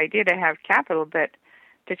not a bad idea to have capital, but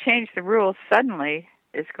to change the rules suddenly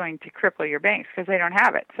is going to cripple your banks because they don't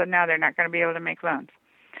have it. So now they're not going to be able to make loans.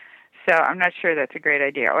 So I'm not sure that's a great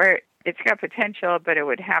idea. Or it's got potential, but it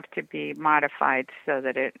would have to be modified so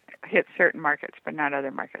that it hits certain markets but not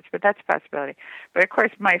other markets. But that's a possibility. But of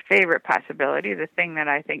course, my favorite possibility, the thing that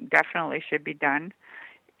I think definitely should be done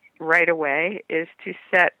right away, is to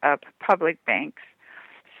set up public banks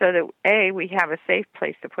so that, A, we have a safe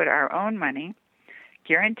place to put our own money,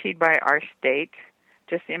 guaranteed by our state.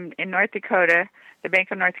 Just in North Dakota, the Bank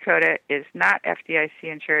of North Dakota is not FDIC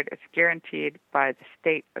insured. It's guaranteed by the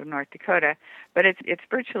state of North Dakota, but it's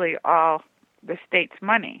virtually all the state's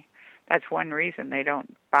money. That's one reason they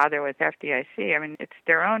don't bother with FDIC. I mean, it's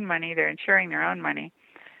their own money. They're insuring their own money.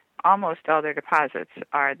 Almost all their deposits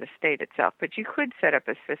are the state itself. But you could set up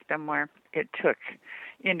a system where it took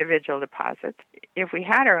individual deposits. If we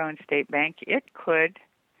had our own state bank, it could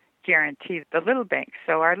guarantee the little banks.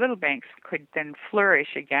 So our little banks could then flourish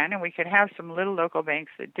again, and we could have some little local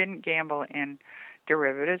banks that didn't gamble in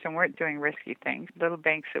derivatives and weren't doing risky things, little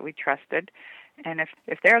banks that we trusted. And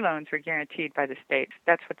if their loans were guaranteed by the state,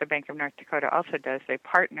 that's what the Bank of North Dakota also does. They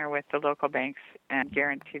partner with the local banks and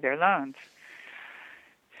guarantee their loans.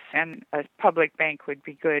 And a public bank would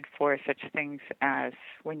be good for such things as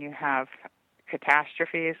when you have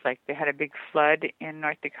catastrophes, like they had a big flood in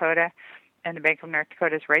North Dakota, and the Bank of North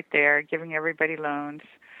Dakota is right there giving everybody loans,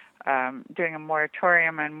 doing a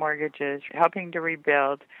moratorium on mortgages, helping to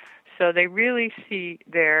rebuild. So they really see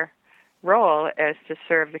their role as to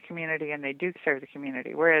serve the community, and they do serve the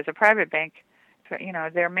community. Whereas a private bank, you know,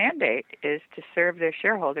 their mandate is to serve their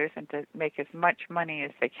shareholders and to make as much money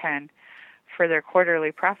as they can for their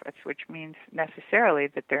quarterly profits, which means necessarily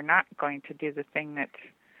that they're not going to do the thing that's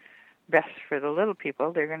best for the little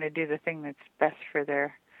people. They're going to do the thing that's best for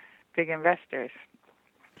their big investors.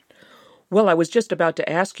 Well, I was just about to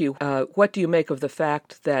ask you, what do you make of the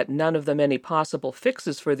fact that none of the many possible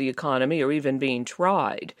fixes for the economy are even being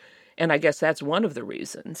tried? And I guess that's one of the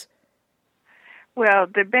reasons. Well,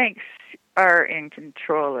 the banks are in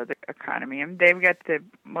control of the economy, and they've got the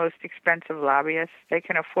most expensive lobbyists. They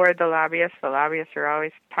can afford the lobbyists. The lobbyists are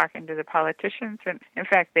always talking to the politicians, and in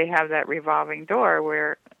fact, they have that revolving door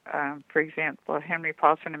where, for example, Henry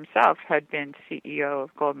Paulson himself had been CEO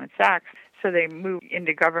of Goldman Sachs. So they moved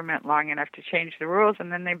into government long enough to change the rules,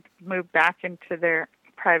 and then they moved back into their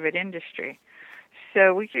private industry.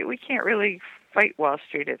 So we can't really fight Wall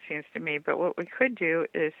Street, it seems to me, but what we could do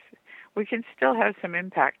is we can still have some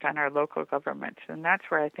impact on our local governments, and that's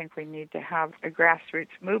where I think we need to have a grassroots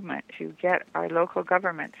movement to get our local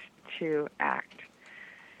governments to act.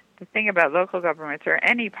 The thing about local governments, or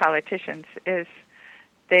any politicians, is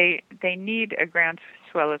they need a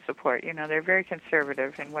groundswell of support. You know, they're very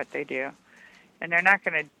conservative in what they do, and they're not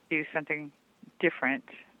going to do something different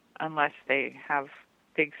unless they have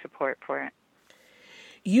big support for it.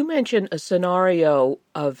 You mentioned a scenario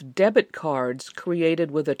of debit cards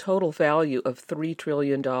created with a total value of $3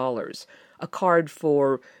 trillion. A card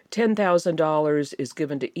for $10,000 is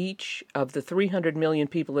given to each of the 300 million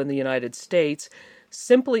people in the United States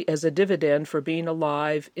simply as a dividend for being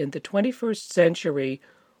alive in the 21st century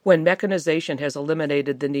when mechanization has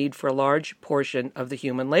eliminated the need for a large portion of the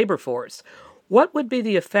human labor force. What would be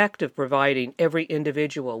the effect of providing every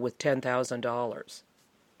individual with $10,000?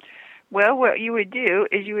 Well, what you would do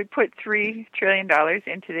is you would put $3 trillion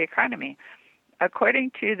into the economy.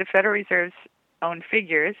 According to the Federal Reserve's own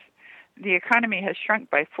figures, the economy has shrunk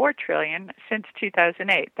by $4 trillion since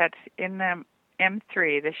 2008. That's in the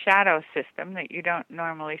M3, the shadow system that you don't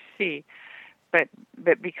normally see. But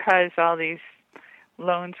because all these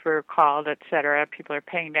loans were called, et cetera, people are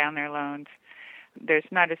paying down their loans, there's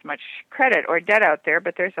not as much credit or debt out there,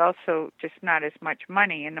 but there's also just not as much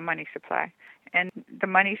money in the money supply. And the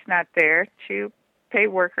money's not there to pay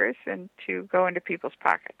workers and to go into people's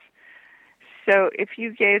pockets. So if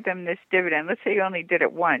you gave them this dividend, let's say you only did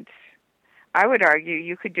it once, I would argue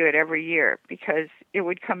you could do it every year because it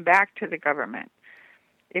would come back to the government.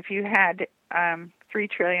 If you had $3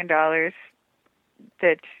 trillion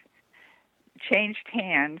that changed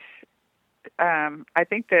hands. I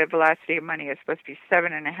think the velocity of money is supposed to be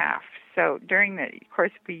 7.5. So during the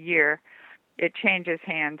course of a year, it changes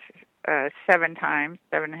hands 7.5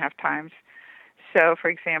 times. So, for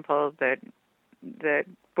example, the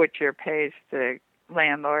butcher pays the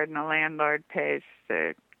landlord, and the landlord pays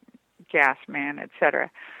the gas man, etc.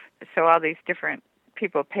 So all these different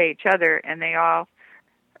people pay each other, and they all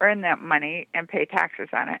earn that money and pay taxes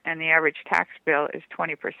on it. And the average tax bill is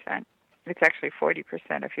 20%. It's actually 40%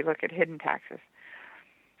 if you look at hidden taxes.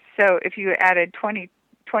 So if you added 20%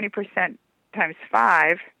 times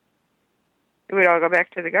 5, it would all go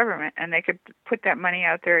back to the government, and they could put that money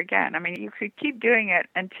out there again. I mean, you could keep doing it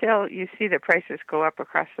until you see the prices go up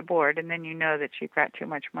across the board, and then you know that you've got too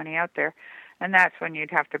much money out there, and that's when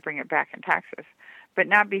you'd have to bring it back in taxes. But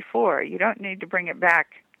not before. You don't need to bring it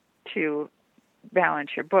back to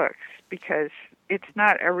balance your books, because it's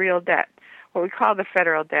not a real debt. What we call the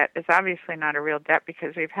federal debt is obviously not a real debt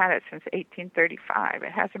because we've had it since 1835.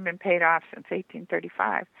 It hasn't been paid off since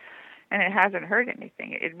 1835, and it hasn't hurt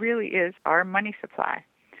anything. It really is our money supply.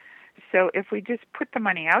 So if we just put the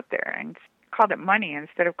money out there and called it money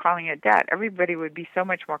instead of calling it debt, everybody would be so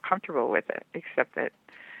much more comfortable with it, except that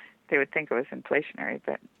they would think it was inflationary,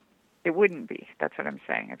 but it wouldn't be. That's what I'm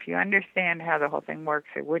saying. If you understand how the whole thing works,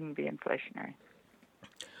 it wouldn't be inflationary.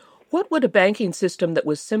 What would a banking system that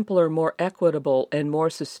was simpler, more equitable, and more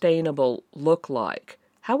sustainable look like?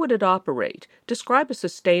 How would it operate? Describe a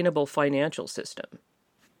sustainable financial system.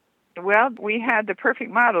 Well, we had the perfect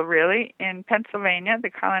model, really, in Pennsylvania, the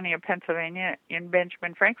colony of Pennsylvania, in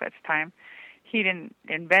Benjamin Franklin's time. He didn't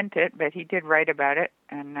invent it, but he did write about it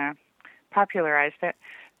and popularized it.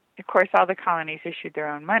 Of course, all the colonies issued their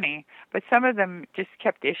own money, but some of them just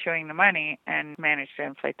kept issuing the money and managed to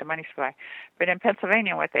inflate the money supply. But in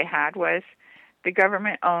Pennsylvania, what they had was the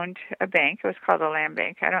government owned a bank. It was called a land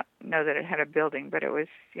bank. I don't know that it had a building, but it was,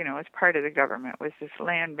 it was part of the government. It was this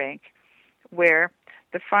land bank where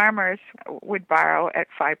the farmers would borrow at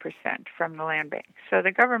 5% from the land bank. So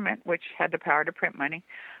the government, which had the power to print money,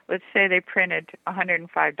 let's say they printed $105.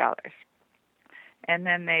 And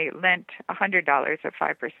then they lent $100 at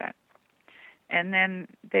 5%. And then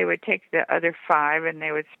they would take the other 5 and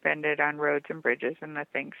they would spend it on roads and bridges and the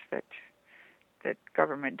things that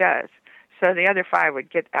government does. So the other 5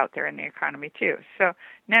 would get out there in the economy too. So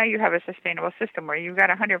now you have a sustainable system where you've got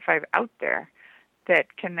 105 out there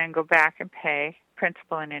that can then go back and pay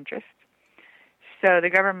principal and interest. So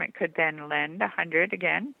the government could then lend 100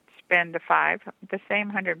 again, spend the 5, the same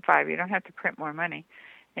 105. You don't have to print more money.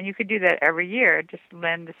 And you could do that every year, just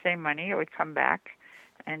lend the same money, it would come back,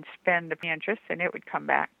 and spend the interest, and it would come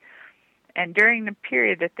back. And during the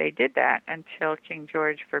period that they did that, until King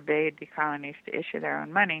George forbade the colonies to issue their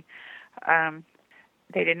own money,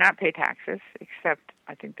 they did not pay taxes, except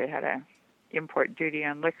I think they had a import duty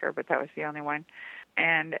on liquor, but that was the only one.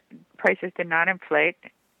 And prices did not inflate,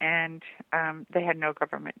 and they had no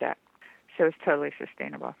government debt. So it was totally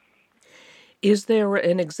sustainable. Is there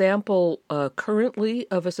an example currently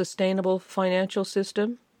of a sustainable financial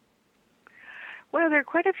system? Well, there are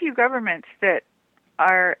quite a few governments that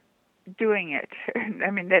are doing it.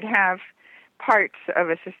 I mean, that have parts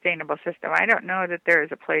of a sustainable system. I don't know that there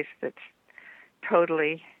is a place that's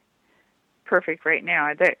totally perfect right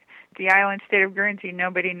now. The island state of Guernsey,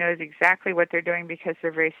 nobody knows exactly what they're doing because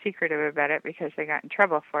they're very secretive about it because they got in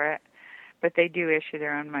trouble for it. But they do issue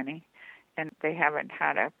their own money, and they haven't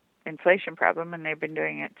had a inflation problem, and they've been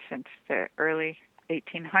doing it since the early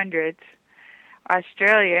 1800s.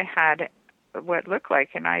 Australia had what looked like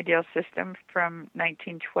an ideal system from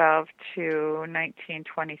 1912 to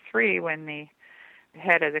 1923 when the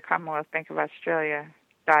head of the Commonwealth Bank of Australia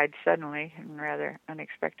died suddenly and rather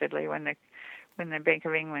unexpectedly when the Bank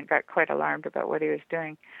of England got quite alarmed about what he was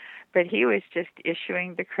doing. But he was just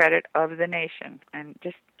issuing the credit of the nation and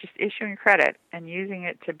just issuing credit and using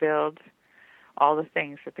it to build all the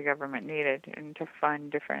things that the government needed and to fund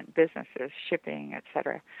different businesses, shipping,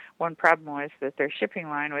 etc. One problem was that their shipping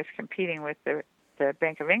line was competing with the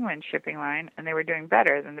Bank of England shipping line, and they were doing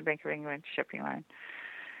better than the Bank of England shipping line.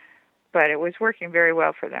 But it was working very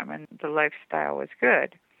well for them, and the lifestyle was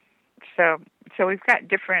good. So we've got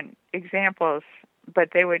different examples, but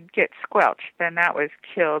they would get squelched. Then that was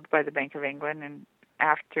killed by the Bank of England, and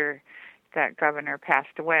after that governor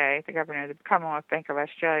passed away, the governor of the Commonwealth Bank of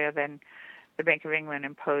Australia, then the Bank of England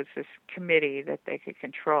imposed this committee that they could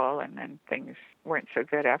control, and then things weren't so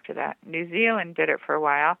good after that. New Zealand did it for a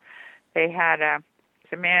while. They had a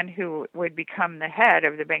man who would become the head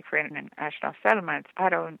of the Bank for International Settlements,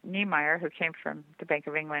 Otto Niemeyer, who came from the Bank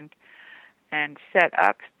of England, and set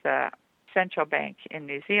up the central bank in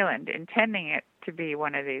New Zealand, intending it to be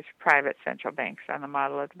one of these private central banks on the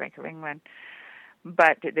model of the Bank of England.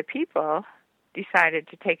 But the people decided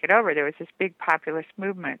to take it over. There was this big populist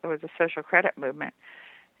movement. There was a social credit movement.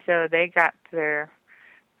 So they got their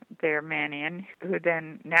man in, who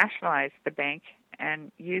then nationalized the bank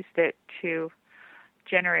and used it to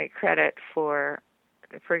generate credit for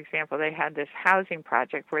example, they had this housing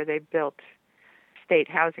project where they built state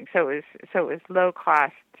housing. So it was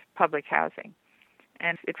low-cost public housing,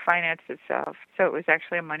 and it financed itself. So it was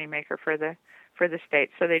actually a moneymaker for the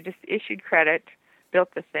state. So they just issued credit,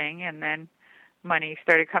 built the thing, and then money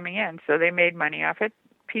started coming in. So they made money off it.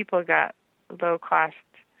 People got low-cost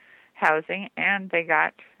housing, and they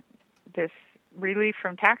got this relief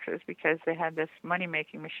from taxes because they had this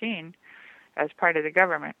money-making machine as part of the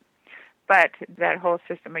government. But that whole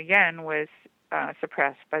system, again, was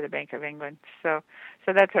suppressed by the Bank of England. So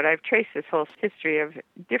that's what I've traced, this whole history of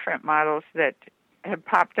different models that have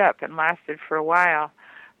popped up and lasted for a while,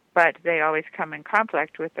 but they always come in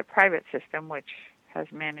conflict with the private system, which has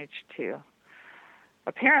managed to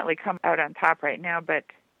apparently come out on top right now, but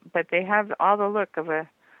they have all the look of a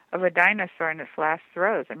dinosaur in its last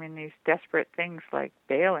throes. I mean, these desperate things like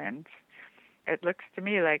bail-ins, it looks to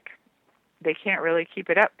me like they can't really keep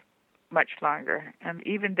it up much longer. And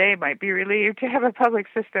even they might be relieved to have a public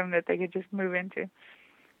system that they could just move into.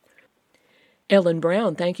 Ellen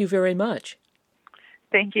Brown, thank you very much.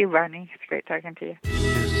 Thank you, Bonnie. It's great talking to you.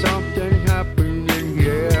 There's something happening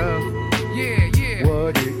here. Yeah.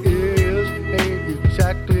 What it is ain't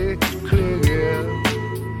exactly clear.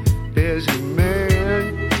 There's a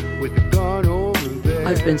man with a gun over there.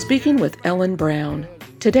 I've been speaking with Ellen Brown.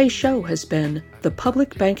 Today's show has been The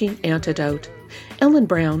Public Banking Antidote. Ellen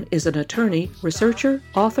Brown is an attorney, researcher,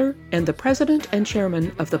 author, and the president and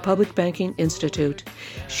chairman of the Public Banking Institute.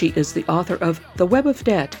 She is the author of The Web of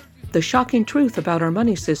Debt, The Shocking Truth About Our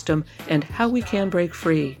Money System and How We Can Break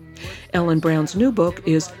Free. Ellen Brown's new book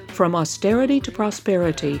is From Austerity to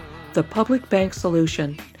Prosperity, The Public Bank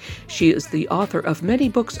Solution. She is the author of many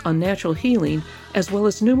books on natural healing, as well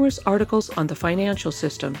as numerous articles on the financial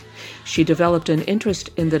system. She developed an interest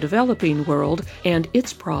in the developing world and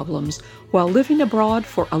its problems while living abroad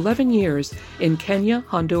for 11 years in Kenya,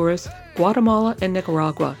 Honduras, Guatemala, and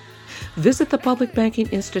Nicaragua. Visit the Public Banking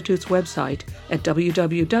Institute's website at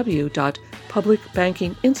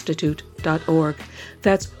www.publicbankinginstitute.org.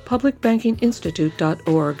 That's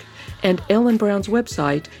publicbankinginstitute.org. And Ellen Brown's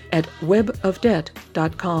website at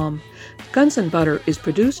webofdebt.com. Guns and Butter is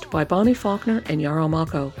produced by Bonnie Faulkner and Yarrow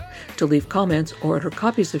Mako. To leave comments or order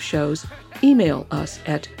copies of shows, email us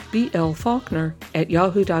at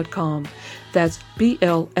blfaulkner@yahoo.com. That's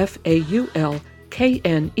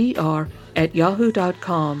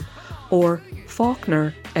BLFAULKNER@yahoo.com or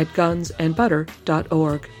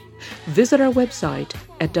faulkner@gunsandbutter.org. Visit our website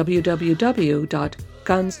at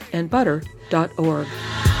www.gunsandbutter.org.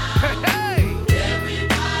 Hey!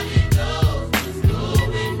 Everybody knows what's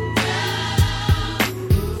going down.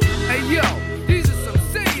 Hey, yo, these are some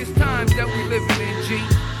serious times that we living in, G.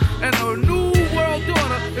 And a new world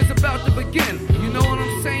order is about to begin. You know what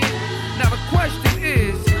I'm saying? Now the question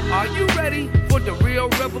is, are you ready for the real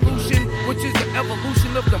revolution, which is the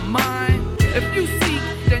evolution of the mind? If you seek,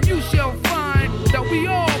 then you shall find that we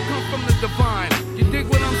all come from the divine. You dig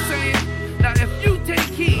what I'm saying? Now if you take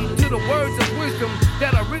heed to the words of wisdom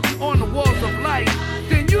that are written on the walls of life,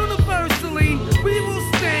 then universally we will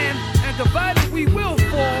stand, and divided we will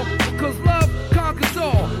fall, because love conquers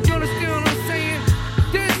all. You understand what I'm saying?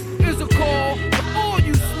 This is a call for all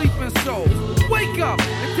you sleeping souls. Wake up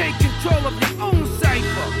and take control of your own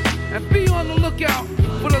cipher, and be on the lookout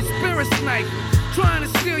for the spirit snipers trying to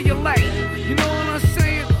steal your life.